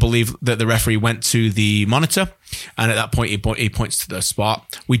don't even believe that the referee went to the monitor. And at that point, he points to the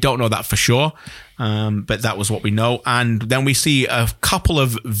spot. We don't know that for sure. But that was what we know. And then we see a couple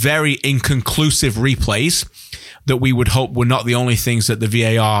of very inconclusive replays that we would hope were not the only things that the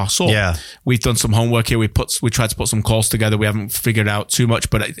VAR saw. Yeah. We've done some homework here. We tried to put some calls together. We haven't figured out too much,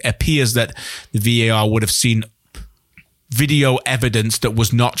 but it appears that the VAR would have seen video evidence that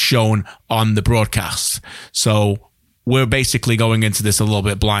was not shown on the broadcast. So we're basically going into this a little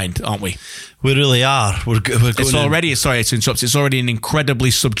bit blind, aren't we? We really are. It's already, sorry to interrupt, it's already an incredibly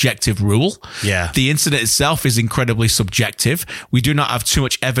subjective rule. Yeah. The incident itself is incredibly subjective. We do not have too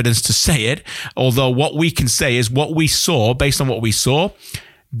much evidence to say it, although what we can say is what we saw, based on what we saw,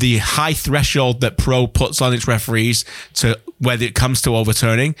 the high threshold that Pro puts on its referees to whether it comes to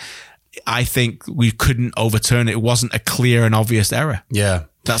overturning, I think we couldn't overturn it. It wasn't a clear and obvious error. Yeah.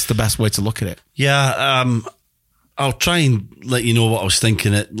 That's the best way to look at it. Yeah. I'll try and let you know what I was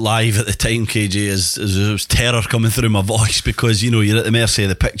thinking it live at the time, KJ, as there was terror coming through my voice, because, you're at the mercy of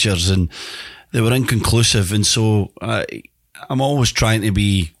the pictures and they were inconclusive. And so I'm always trying to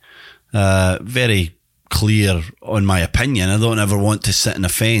be very clear on my opinion. I don't ever want to sit in a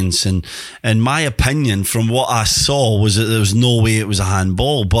fence. And my opinion from what I saw was that there was no way it was a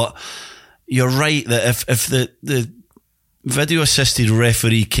handball. But you're right that if the video assisted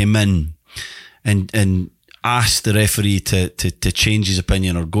referee came in and asked the referee to change his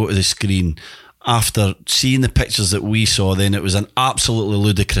opinion or go to the screen after seeing the pictures that we saw, then it was an absolutely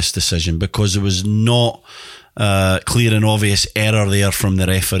ludicrous decision, because there was not clear and obvious error there from the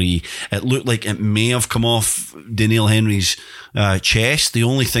referee. It looked like it may have come off Daniil Henry's chest. The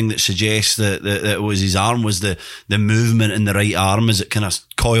only thing that suggests that it was his arm was the movement in the right arm as it kind of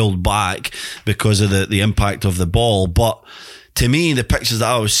coiled back because of the impact of the ball. But to me, the pictures that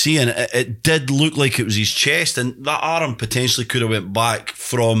I was seeing, it did look like it was his chest, and that arm potentially could have went back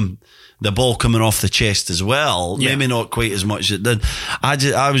from the ball coming off the chest as well. Yeah. Maybe not quite as much as it did.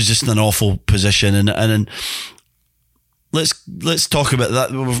 I was just in an awful position, and let's talk about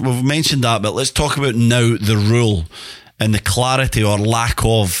that. We've mentioned that, but let's talk about now the rule and the clarity or lack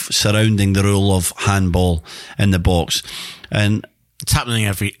of surrounding the rule of handball in the box. And it's happening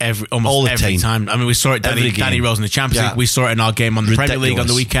almost every time. I mean, we saw it Danny Rose in the Champions League. We saw it in our game on the Premier League on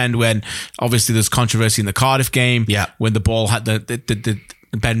the weekend, when obviously there's controversy in the Cardiff game. Yeah. When the ball had the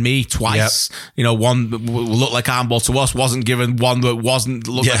Ben Mee twice. One looked like a handball to us, wasn't given. One that wasn't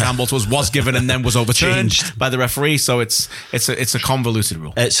looked like a handball to us was given and then was overturned by the referee. So it's a convoluted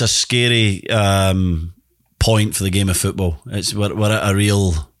rule. It's a scary point for the game of football. We're at a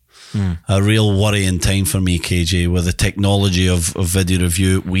real worrying time for me, KJ, with the technology of video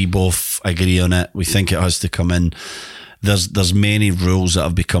review. We both agree on it. We think it has to come in. There's many rules that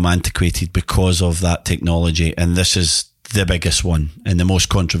have become antiquated because of that technology, and this is the biggest one and the most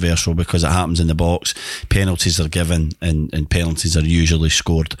controversial because it happens in the box. Penalties are given and penalties are usually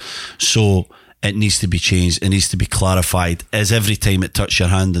scored. So it needs to be changed. It needs to be clarified. Is every time it touches your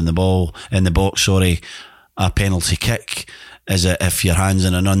hand in the box, a penalty kick? Is it if your hand's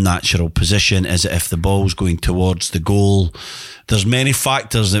in an unnatural position? Is it if the ball's going towards the goal? There's many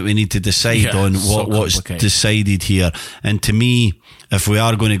factors that we need to decide on what's decided here. And to me, if we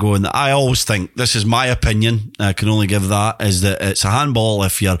are going to go in, I always think, this is my opinion, I can only give that, is that it's a handball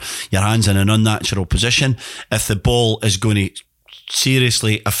if your hand's in an unnatural position. If the ball is going to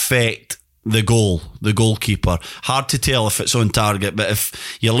seriously affect the goalkeeper. Hard to tell if it's on target, but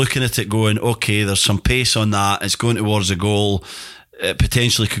if you're looking at it going, okay, there's some pace on that, it's going towards a goal, it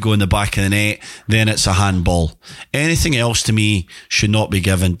potentially could go in the back of the net, then it's a handball. Anything else to me should not be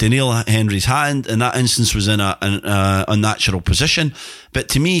given. Daniel Henry's hand in that instance was in an unnatural position, but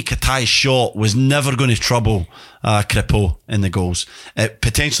to me, Katai's shot was never going to trouble Kripo in the goals. It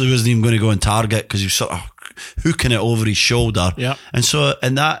potentially wasn't even going to go on target because he was sort of hooking it over his shoulder. Yeah. And so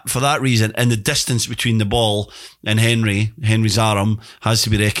for that reason, and the distance between the ball and Henry's arm has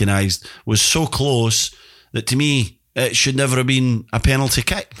to be recognised, was so close that to me, it should never have been a penalty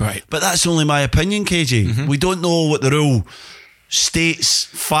kick. Right. But that's only my opinion, KJ. Mm-hmm. We don't know what the rule states,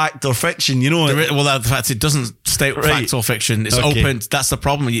 fact or fiction, the fact it doesn't state fact or fiction. It's open. That's the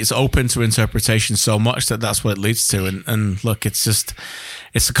problem. It's open to interpretation so much that's what it leads to. And look, it's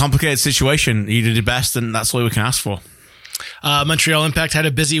a complicated situation. You did your best, and that's all we can ask for. Montreal Impact had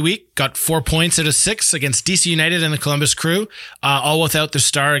a busy week, got 4 points out of 6 against DC United and the Columbus Crew, all without their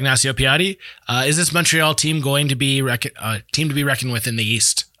star Ignacio Piatti. Is this Montreal team going to be team to be reckoned with in the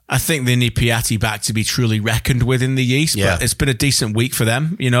East? I think they need Piatti back to be truly reckoned with in the East, but it's been a decent week for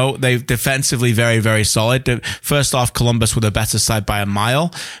them. They've defensively very, very solid. First off, Columbus were the better side by a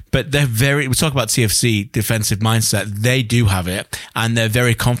mile, but we talk about TFC defensive mindset. They do have it, and they're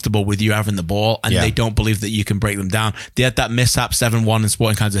very comfortable with you having the ball, and they don't believe that you can break them down. They had that mishap 7-1 in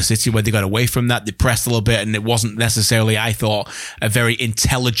Sporting Kansas City where they got away from that. They pressed a little bit, and it wasn't necessarily, I thought, a very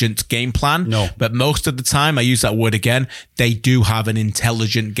intelligent game plan. No. But most of the time, I use that word again, they do have an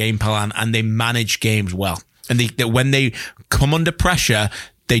intelligent game plan, and they manage games well. And when they come under pressure,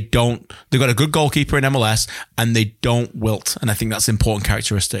 they've got a good goalkeeper in MLS, and they don't wilt. And I think that's an important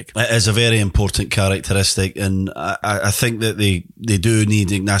characteristic. It is a very important characteristic, and I think that they do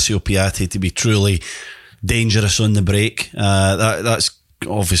need Ignacio Piatti to be truly dangerous on the break. That's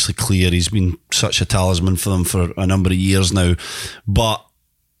obviously clear. He's been such a talisman for them for a number of years now. But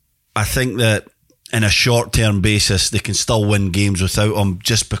I think that in a short-term basis, they can still win games without him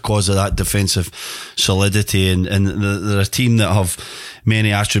just because of that defensive solidity. And they're a team that have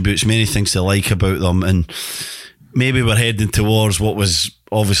many attributes, many things to like about them. And maybe we're heading towards what was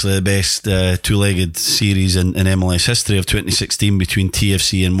obviously the best two-legged series in MLS history of 2016 between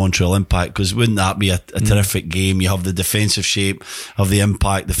TFC and Montreal Impact, because wouldn't that be a terrific game? You have the defensive shape of the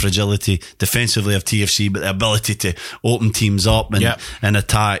Impact, the fragility defensively of TFC, but the ability to open teams up and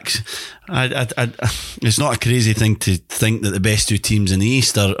attacks. It's not a crazy thing to think that the best two teams in the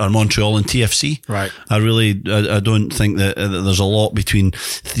East are Montreal and TFC. Right. I don't think that there's a lot between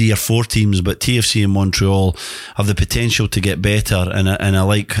 3 or 4 teams, but TFC and Montreal have the potential to get better, and I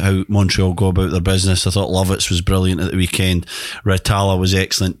like how Montreal go about their business. I thought Lovitz was brilliant at the weekend. Ratala was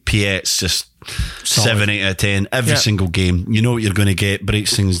excellent. Piet's just solid. 7 out of 10 every single game. You know what you're going to get.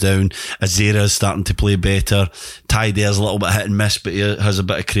 Breaks things down. Azera's starting to play better. Ty Dare's a little bit hit and miss, but he has a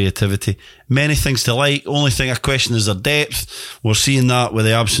bit of creativity. Many things to like. Only thing I question is their depth. We're seeing that with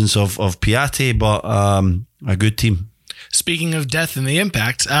the absence of Piatti, but a good team. Speaking of death and the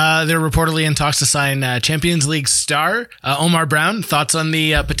Impact, they're reportedly in talks to sign Champions League star Omar Browne. Thoughts on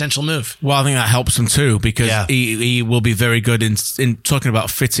the potential move? Well, I think that helps him too, because he will be very good in talking about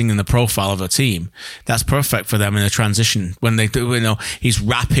fitting in the profile of a team. That's perfect for them in a transition. When they do, he's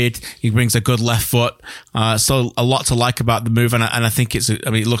rapid, he brings a good left foot. So a lot to like about the move, and I think it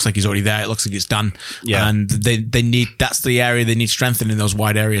looks like he's already there. It looks like it's done. Yeah. And they need, that's the area they need strengthening in those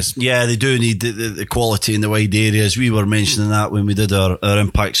wide areas. Yeah, they do need the quality in the wide areas. We were mentioning mentioning that when we did our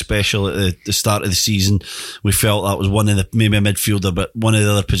Impact special at the start of the season. We felt that was one of the, maybe a midfielder, but one of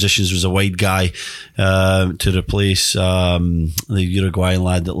the other positions was a wide guy to replace the Uruguayan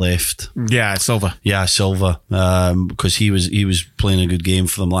lad that left. Yeah, Silva. Because he was playing a good game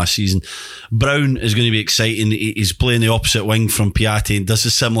for them last season. Browne is going to be exciting. He's playing the opposite wing from Piatti and does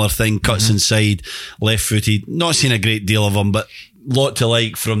a similar thing, cuts inside, left-footed. Not seen a great deal of him, but lot to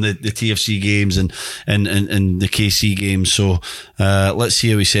like from the TFC games and the KC games. So let's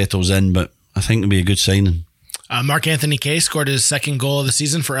see how he settles in, but I think it'll be a good signing. Mark-Anthony Kaye scored his second goal of the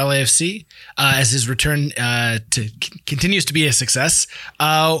season for LAFC as his return continues to be a success.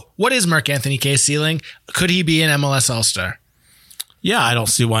 What is Mark-Anthony Kaye's ceiling? Could he be an MLS All-Star? Yeah, I don't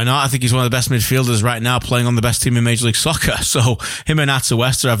see why not. I think he's one of the best midfielders right now, playing on the best team in Major League Soccer. So him and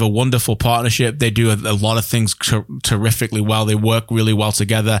Atuesta have a wonderful partnership. They do a lot of things terrifically well. They work really well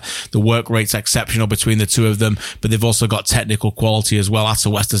together. The work rate's exceptional between the two of them, but they've also got technical quality as well.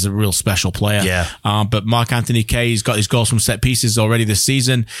 Atuesta's a real special player. Yeah. But Mark-Anthony Kaye, he's got his goals from set pieces already this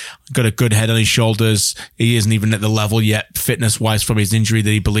season. Got a good head on his shoulders. He isn't even at the level yet, fitness-wise, from his injury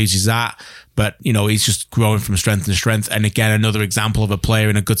that he believes he's at. But, you know, he's just growing from strength to strength. And again, another example of a player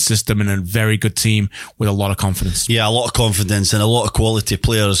in a good system and a very good team with a lot of confidence. Yeah, a lot of confidence and a lot of quality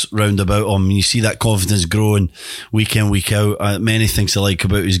players round about him. You see that confidence growing week in, week out. Many things I like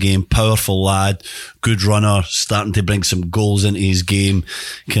about his game. Powerful lad, good runner, starting to bring some goals into his game.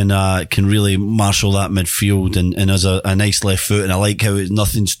 Can really marshal that midfield and has a nice left foot. And I like how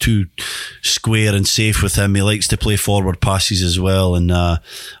nothing's too square and safe with him. He likes to play forward passes as well. And I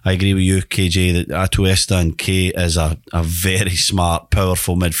agree with you, KJ, that Atuesta and Kaye is a very smart,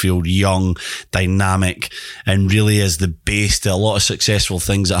 powerful midfield, young, dynamic, and really is the base to a lot of successful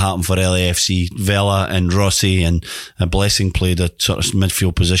things that happen for LAFC. Vela and Rossi and Blessing played a sort of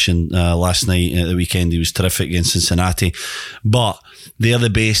midfield position last night at the weekend. He was terrific against Cincinnati. But they're the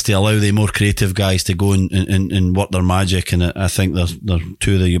base to allow the more creative guys to go and work their magic, and I think they're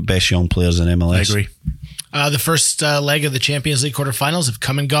two of the best young players in MLS. I agree. The first leg of the Champions League quarterfinals have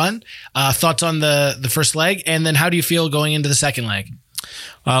come and gone. Thoughts on the first leg, and then how do you feel going into the second leg?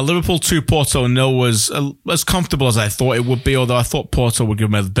 Liverpool 2, Porto 0 was as comfortable as I thought it would be, although I thought Porto would give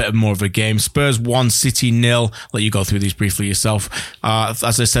them a bit more of a game. Spurs 1, City 0. Let you go through these briefly yourself. As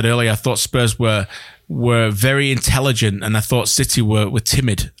I said earlier, I thought Spurs were very intelligent, and I thought City were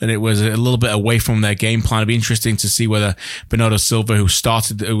timid, and it was a little bit away from their game plan. It'd be interesting to see whether Bernardo Silva, who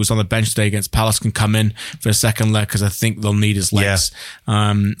was on the bench today against Palace, can come in for a second leg, because I think they'll need his legs.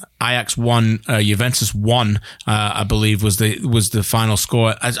 Yeah. Ajax 1, Juventus 1, I believe was the final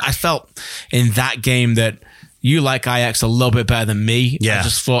score. I felt in that game that you like Ajax a little bit better than me. Yeah. I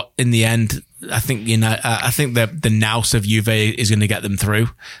just thought in the end, I think the nous of Juve is going to get them through.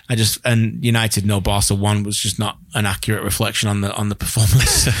 And United, no, Barca 1 was just not an accurate reflection on the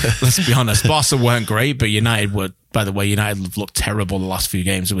performance. Let's be honest. Barca weren't great, but United were. By the way, United looked terrible the last few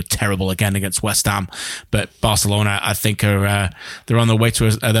games. They were terrible again against West Ham. But Barcelona, I think, they're on their way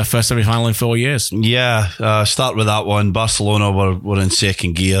to their first semi-final in 4 years. Yeah, start with that one. Barcelona were in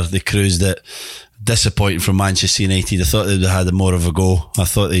second gear. They cruised it. Disappointing from Manchester United. I thought they'd have had more of a go. I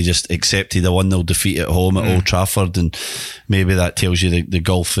thought they just accepted a 1-0 defeat at home at Old Trafford, and maybe that tells you the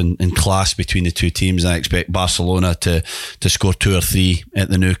gulf in class between the two teams. And I expect Barcelona to score 2 or 3 at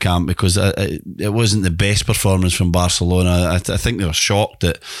the Nou Camp, because it wasn't the best performance from Barcelona. I think they were shocked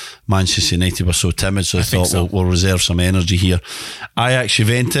that Manchester United were so timid, so I thought we'll reserve some energy here. Ajax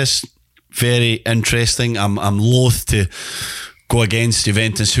Juventus, very interesting. I'm loath to go against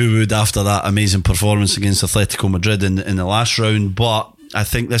Juventus, who would, after that amazing performance against Atletico Madrid in the last round, but I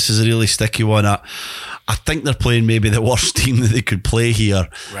think this is a really sticky one. I think they're playing maybe the worst team that they could play here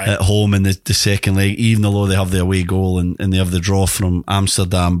at home in the second leg, even though they have the away goal and they have the draw from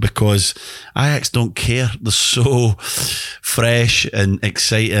Amsterdam, because Ajax don't care. They're so fresh and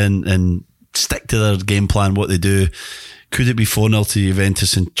exciting and stick to their game plan, what they do. Could it be 4-0 to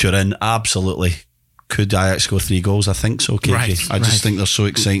Juventus in Turin? Absolutely. Could Ajax score 3 goals? I think so, KJ. I just think they're so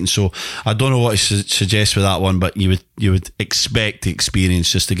exciting. So I don't know what to suggest with that one, but you would expect the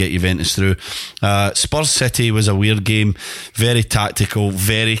experience just to get Juventus through. Spurs City was a weird game, very tactical,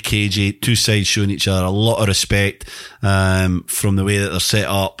 very cagey. Two sides showing each other a lot of respect from the way that they're set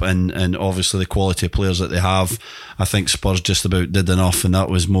up and obviously the quality of players that they have. I think Spurs just about did enough, and that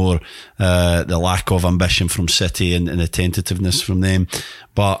was more the lack of ambition from City and the tentativeness from them.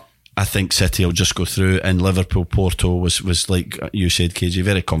 But I think City will just go through, and Liverpool Porto was like you said, KJ,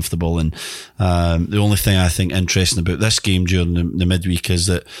 very comfortable. And the only thing I think interesting about this game during the midweek is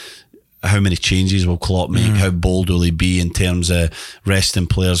that how many changes will Klopp make? How bold will he be in terms of resting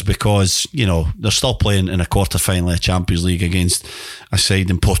players? Because, you know, they're still playing in a quarter-final of Champions League against a side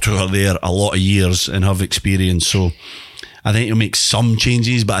in Portugal there a lot of years and have experience. So I think he'll make some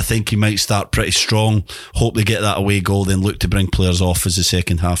changes, but I think he might start pretty strong. Hope they get that away goal, then look to bring players off as the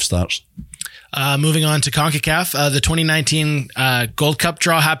second half starts. Moving on to CONCACAF, the 2019 Gold Cup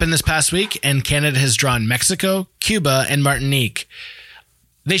draw happened this past week, and Canada has drawn Mexico, Cuba, and Martinique.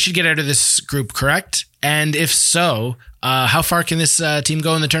 They should get out of this group, correct? And if so, how far can this team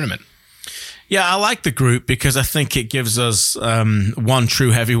go in the tournament? Yeah, I like the group because I think it gives us one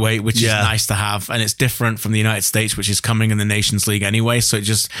true heavyweight, which is nice to have. And it's different from the United States, which is coming in the Nations League anyway. So it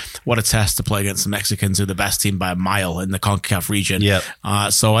just, what a test to play against the Mexicans, who are the best team by a mile in the CONCACAF region. Yep.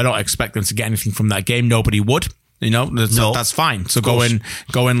 So I don't expect them to get anything from that game. Nobody would. You know, that's fine. So go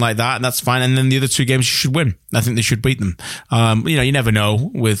in like that, and that's fine. And then the other two games you should win. I think they should beat them. You know, you never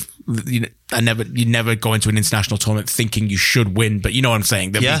know you never go into an international tournament thinking you should win, but you know what I'm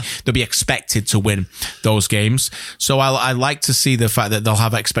saying? They'll be expected to win those games. So I like to see the fact that they'll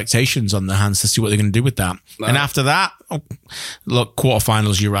have expectations on their hands to see what they're going to do with that. Right. And after that, look,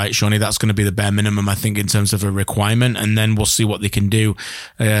 quarterfinals, you're right, Shawnee, that's going to be the bare minimum, I think, in terms of a requirement. And then we'll see what they can do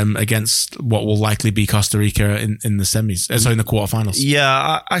against what will likely be Costa Rica in the semis, in the quarterfinals.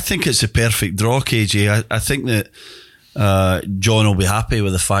 Yeah, I think it's a perfect draw, KJ. I think that John will be happy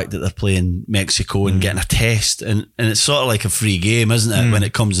with the fact that they're playing Mexico and getting a test, and it's sort of like a free game, isn't it, when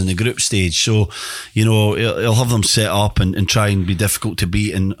it comes in the group stage. So, you know, he'll have them set up and try and be difficult to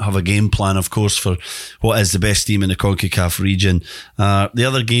beat and have a game plan, of course, for what is the best team in the CONCACAF region. The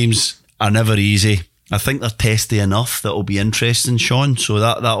other games are never easy. I think they're testy enough that will be interesting, Sean, so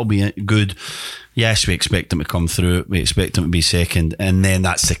that'll be good. Yes, we expect them to come through. We expect them to be second, and then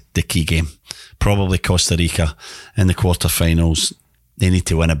that's the key game. Probably Costa Rica in the quarterfinals. They need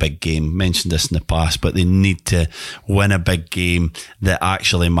to win a big game. Mentioned this in the past, but they need to win a big game that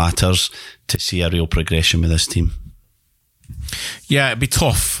actually matters to see a real progression with this team. Yeah, it'd be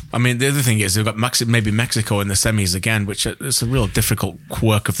tough. I mean, the other thing is they've got maybe Mexico in the semis again, which is a real difficult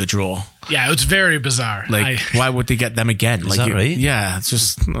quirk of the draw. Yeah, it's very bizarre. Like, why would they get them again? Is that right? Yeah, it's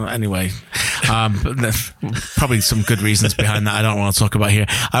just, anyway. Probably some good reasons behind that I don't want to talk about here.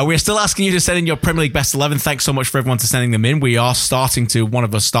 We're still asking you to send in your Premier League best 11. Thanks so much for everyone to sending them in. We are one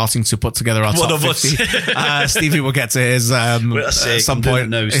of us starting to put together our top 50. Stevie will get to his at some point.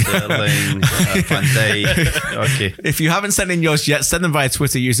 No, Sterling, Van Dijk. Okay. If you haven't sent in yours yet, send them via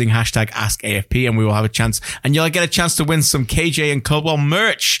Twitter using hashtag AskAFP, and we will have a chance, and you'll get a chance to win some KJ and Caldwell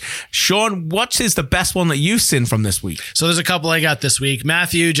merch. Sean, what is the best one that you've seen from this week? So there's a couple I got this week.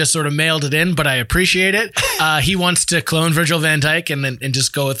 Matthew just sort of mailed it in, but I appreciate it. He wants to clone Virgil van Dijk and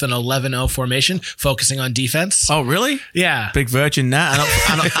just go with an 11-0 formation, focusing on defense. Oh, really? Yeah. Big Virgin net and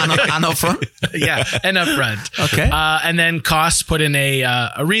up front? Yeah, and up front. Okay. And then Koss put in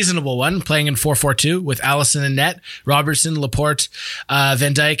a reasonable one, playing in 4-4-2 with Allison in net, Robertson, Laporte,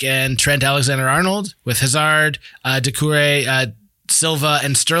 Van Dijk, and Trent Alexander-Arnold, with Hazard, Doucouré, Silva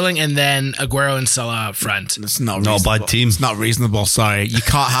and Sterling, and then Aguero and Salah up front. It's not a bad team. It's not reasonable. Sorry, you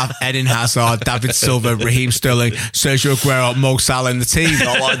can't have Eden Hazard, David Silva, Raheem Sterling, Sergio Aguero, Mo Salah in the team.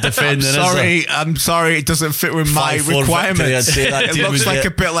 Not a lot of defending. I'm sorry. It doesn't fit with my requirements. It looks like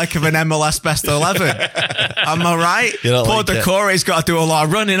a bit like of an MLS best 11. Am I right? Poor Doucouré's got to do a lot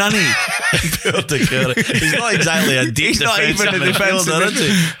of running, hasn't he? Poor Doucouré. He's not exactly a deep. He's not even a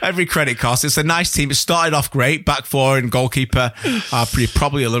defensive. Every credit cost. It's a nice team. It started off great. Back four and goalkeeper.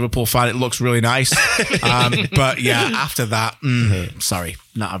 Probably a Liverpool fan. It looks really nice. But yeah, after that, sorry,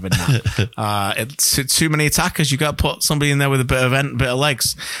 not having that. It's too many attackers. You got to put somebody in there with a bit of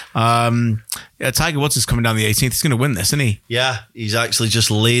legs. Tiger Woods is coming down the 18th. He's going to win this, isn't he? Yeah, he's actually just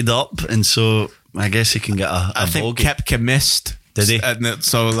laid up, and so I guess he can get a I think bogey. Koepka missed. Did he?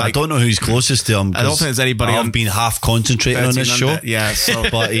 So I don't know who's closest to him. I don't think there's anybody. I've been half concentrating on this show. Yeah, so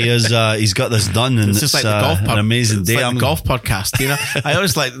but he's got this done, and it's just like the golf an amazing day. Like the golf podcast, you know. I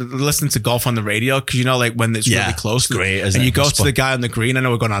always like listening to golf on the radio because you know, like when it's really close, it's great, isn't and it? you go to the guy on the green. I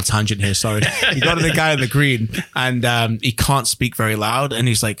know we're going on a tangent here. Sorry, you go to the guy on the green, and he can't speak very loud, and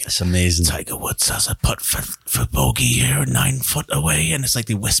he's like, "It's amazing." Tiger Woods has a putt for bogey here, 9 foot away, and it's like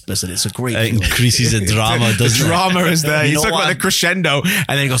he whispers, and it's a great. It increases the drama, doesn't it? The drama is there. You He's talking know about the crescendo. And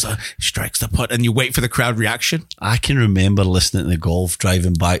then he goes, strikes the putt, and you wait for the crowd reaction. I can remember listening to the golf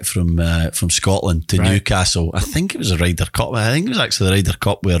driving back from Scotland to Newcastle. I think it was a Ryder Cup. I think it was actually the Ryder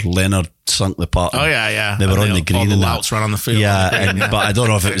Cup where Leonard sunk the putt. Oh yeah. They were on the green. All the and louts ran on the field. Yeah, but I don't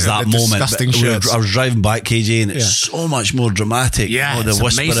know if it was that The moment. disgusting shirts. I was driving back, KJ, and it's so much more dramatic. Yeah, the it's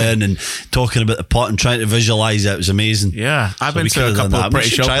whispering amazing. and talking about the putt and trying to visualise it. It was amazing. Yeah, I've been we to a could have couple done of that. We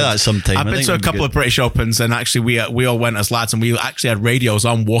British should Opens. try that sometime. I've I been think to a it'd be couple good. of British Opens, and actually we all went as lads, and we actually had radios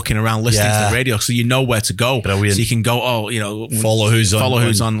on, walking around listening to the radio, so you know where to go. Brilliant. So you can go, follow who's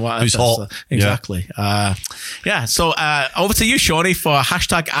on, who's hot. Exactly. So over to you, Shawnee, for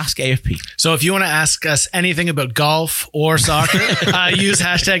hashtag Ask AFP. So if you want to ask us anything about golf or soccer, use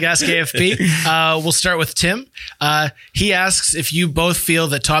hashtag AskAFP. We'll start with Tim. He asks if you both feel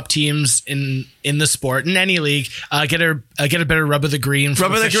that top teams in the sport, in any league, get a better rub of the green.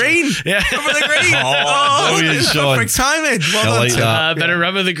 Rub of the green? Yeah. Rub of the green. Brilliant, Sean. Perfect timing. Well I done, like Tim. that. Better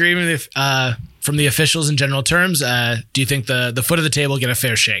rub of the green from the officials in general terms. Do you think the foot of the table get a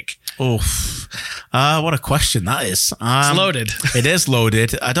fair shake? Oof. What a question that is. It's loaded. It is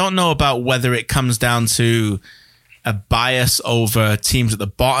loaded. I don't know about whether it comes down to a bias over teams at the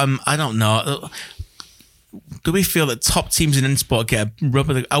bottom. I don't know. Do we feel that top teams in sport get a rub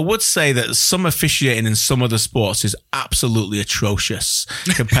of the... I would say that some officiating in some other sports is absolutely atrocious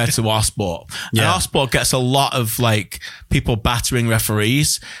compared to our sport. Yeah. And our sport gets a lot of people battering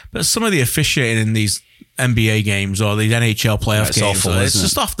referees, but some of the officiating in these NBA games or the NHL playoff It's games, awful, it's isn't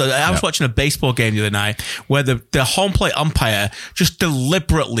just off I was watching a baseball game the other night where the home plate umpire just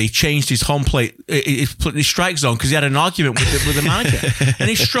deliberately changed his home plate, his strike zone, because he had an argument with the manager, and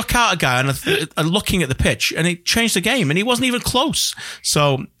he struck out a guy and looking at the pitch, and it changed the game, and he wasn't even close.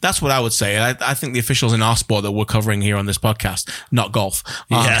 So that's what I would say. I think the officials in our sport that we're covering here on this podcast, not golf,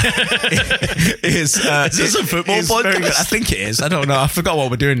 is this a football podcast? Very good. I think it is. I don't know. I forgot what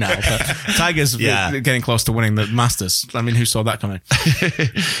we're doing now. But Tiger's getting close to winning the Masters. I mean, who saw that coming?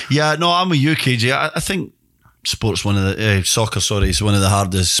 Yeah, no, I'm with you, KJ. I think sports soccer is one of the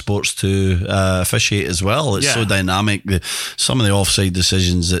hardest sports to officiate as well. It's so dynamic. Some of the offside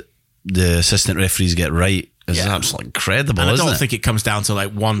decisions that the assistant referees get right is absolutely incredible. And I isn't don't it? think it comes down to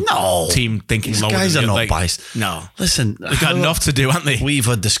one team thinking These lower guys than are the not other. biased. No, listen, they've got enough to do, haven't they? We've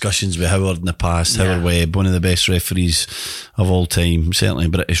had discussions with Howard in the past. Howard Webb, one of the best referees of all time, certainly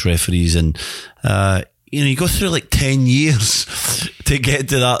British referees, and you go through 10 years to get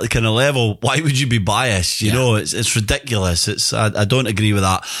to that kind of level. Why would you be biased? You know, it's ridiculous. I don't agree with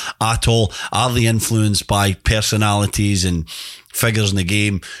that at all. Are they influenced by personalities and figures in the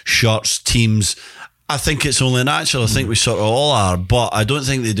game, shirts, teams? I think it's only natural. I think we sort of all are, but I don't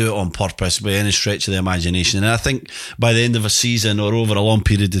think they do it on purpose by any stretch of the imagination. And I think by the end of a season or over a long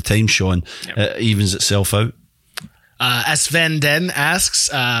period of time, Sean, it evens itself out. Sven Den asks,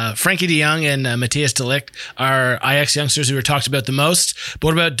 Frankie de Jong and Matthias de Ligt are Ajax youngsters who were talked about the most. But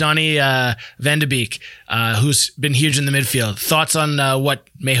what about Donny van de Beek, who's been huge in the midfield? Thoughts on what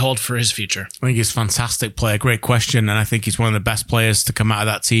may hold for his future? I think he's a fantastic player. Great question. And I think he's one of the best players to come out of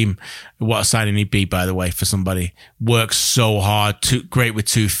that team. What a signing he'd be, by the way, for somebody. Works so hard. Great with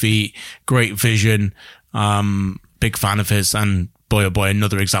 2 feet. Great vision. Big fan of his. And boy, oh boy,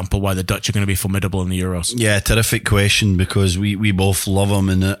 another example why the Dutch are going to be formidable in the Euros. Yeah, terrific question, because we both love him,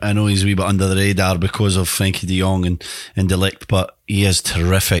 and I know he's a wee bit under the radar because of Frankie de Jong and de Ligt, but he is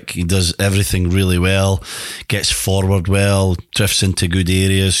terrific. He does everything really well, gets forward well, drifts into good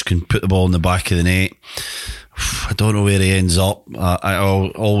areas, can put the ball in the back of the net. I don't know where he ends up. I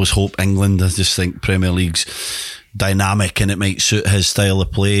always hope England. I just think Premier League's dynamic and it might suit his style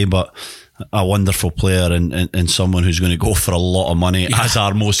of play, but a wonderful player and someone who's going to go for a lot of money, as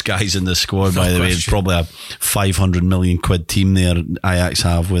are most guys in the squad, by the way. It's probably a 500 million quid team there Ajax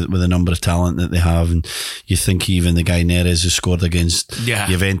have with the number of talent that they have. And you think even the guy Neres who scored against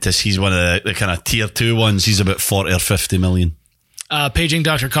Juventus, he's one of the kind of tier 2 ones. He's about 40 or 50 million. Paging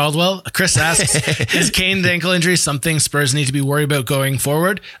Dr. Caldwell, Chris asks, is Kane's ankle injury something Spurs need to be worried about going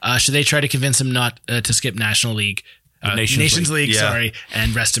forward? Should they try to convince him not to skip National League? Nations League,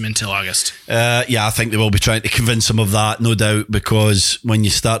 and rest him until August. I think they will be trying to convince him of that, no doubt, because when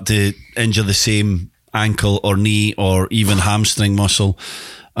you start to injure the same ankle or knee or even hamstring muscle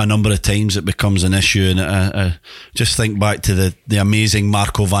a number of times, it becomes an issue. And I just think back to the amazing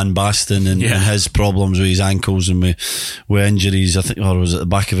Marco van Basten and his problems with his ankles and with injuries. I think, or was it the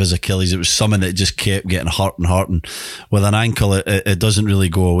back of his Achilles? It was something that just kept getting hurt. And with an ankle, it doesn't really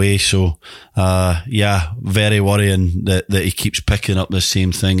go away. So, very worrying that he keeps picking up the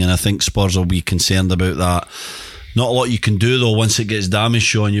same thing. And I think Spurs will be concerned about that. Not a lot you can do though once it gets damaged,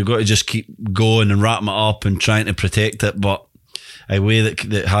 Sean. You've got to just keep going and wrapping it up and trying to protect it. But a way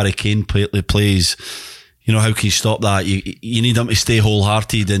that Harry Kane plays, how can you stop that? You need him to stay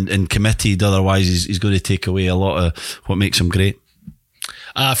wholehearted and committed, otherwise he's going to take away a lot of what makes him great.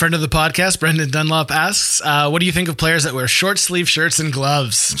 Friend of the podcast, Brendan Dunlop asks, what do you think of players that wear short sleeve shirts and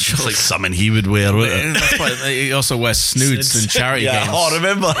gloves? It's like something he would wear, wouldn't it? That's why he also wears snoods in charity games. Oh,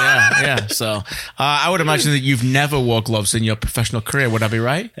 remember? Yeah. So I would imagine that you've never wore gloves in your professional career. Would I be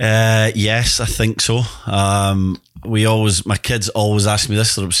right? Yes, I think so. My kids always ask me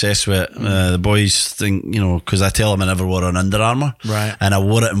this. They're obsessed with it. The boys think, because I tell them I never wore an Under Armour. Right. And I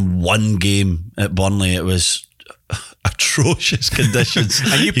wore it in one game at Burnley. It was atrocious conditions.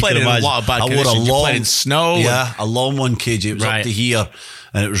 And you played in a lot of bad conditions. You played in snow. Yeah, a long one, KJ. It was up to here.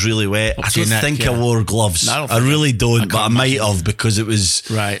 And it was really wet. I don't think I wore gloves. No, I really don't, but I might have, because it was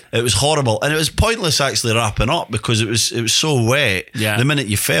It was horrible, and it was pointless actually wrapping up because it was so wet. Yeah. The minute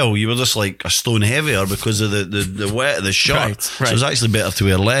you fell, you were just like a stone heavier because of the wet of the shirt. Right. So it was actually better to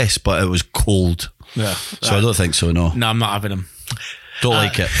wear less, but it was cold. Yeah. So I don't think so. No, I'm not having them. Don't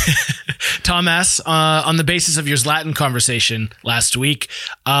like it. Tom asks, on the basis of your Zlatan conversation last week,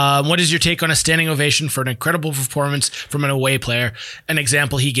 what is your take on a standing ovation for an incredible performance from an away player? An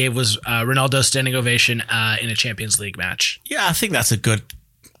example he gave was Ronaldo's standing ovation in a Champions League match. Yeah, I think that's a good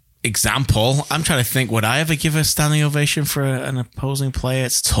example. I'm trying to think, would I ever give a standing ovation for an opposing player?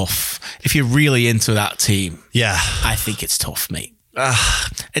 It's tough. If you're really into that team, Yeah. I think it's tough, mate. The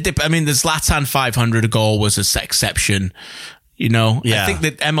Zlatan 500 goal was an exception. I think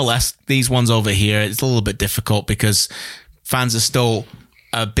that MLS, these ones over here, it's a little bit difficult because fans are still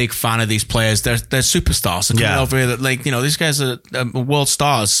a big fan of these players. They're superstars. They're coming over here that these guys are world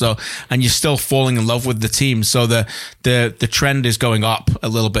stars. So, and you're still falling in love with the team. So the trend is going up a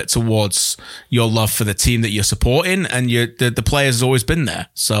little bit towards your love for the team that you're supporting, and the players has always been there.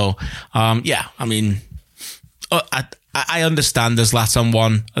 So, I understand there's Zlatan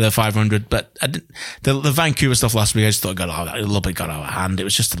won the 500, but the Vancouver stuff last week, I just thought got a little bit got out of hand. It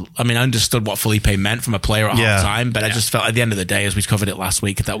was just, I understood what Felipe meant from a player at half time, but I just felt at the end of the day, as we covered it last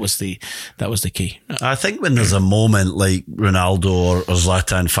week, that was the key. I think when there's a moment like Ronaldo or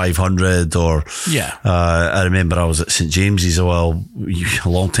Zlatan 500 I remember I was at St James's a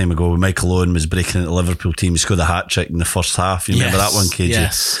long time ago when Michael Owen was breaking into the Liverpool team. He scored a hat-trick in the first half. You remember that one, KJ?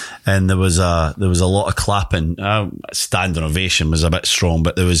 Yes. And there was a lot of clapping. Standing ovation was a bit strong,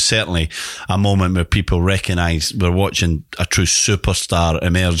 but there was certainly a moment where people recognised we're watching a true superstar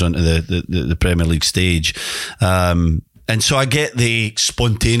emerge onto the Premier League stage. And so I get the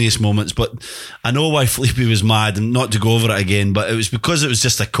spontaneous moments, but I know why Felipe was mad, and not to go over it again, but it was because it was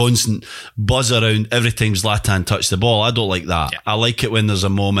just a constant buzz around every time Zlatan touched the ball. I don't like that. Yeah. I like it when there's a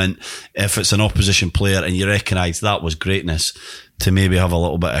moment, if it's an opposition player and you recognise that was greatness, to maybe have a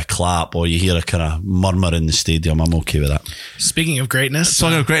little bit of clap, or you hear a kind of murmur in the stadium. I'm okay with that. Speaking of greatness,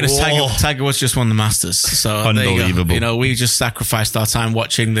 Tiger Woods just won the Masters. So unbelievable. We just sacrificed our time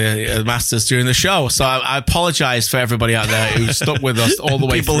watching the Masters during the show. So I apologise for everybody out there who stuck with us all the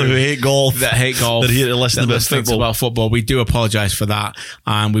way People through. who hate golf. That hate golf. That here to listen about football. We do apologise for that.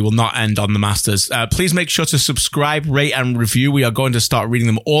 And we will not end on the Masters. Please make sure to subscribe, rate and review. We are going to start reading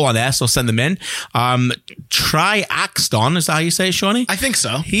them all on air, so send them in. Try Axton, is that how you say it, Shawnee? I think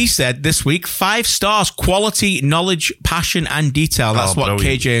so. He said this week, 5 stars, quality, knowledge, passion and detail. That's what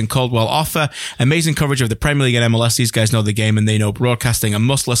brilliant. KJ and Caldwell offer. Amazing coverage of the Premier League and MLS. These guys know the game and they know broadcasting. A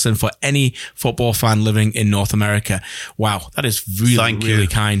must listen for any football fan living in North America. Wow, that is really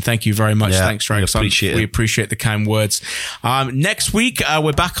kind. Thank you very much. Thanks, Rex. We appreciate the kind words. Next week,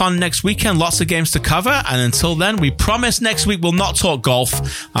 we're back on next weekend. Lots of games to cover. And until then, we promise next week we'll not talk golf.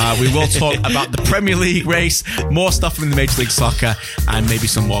 We will talk about the Premier League race, more stuff in the Major League Soccer, and maybe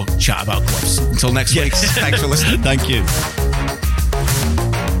some more chat about gloves. Until next week, thanks for listening. Thank you.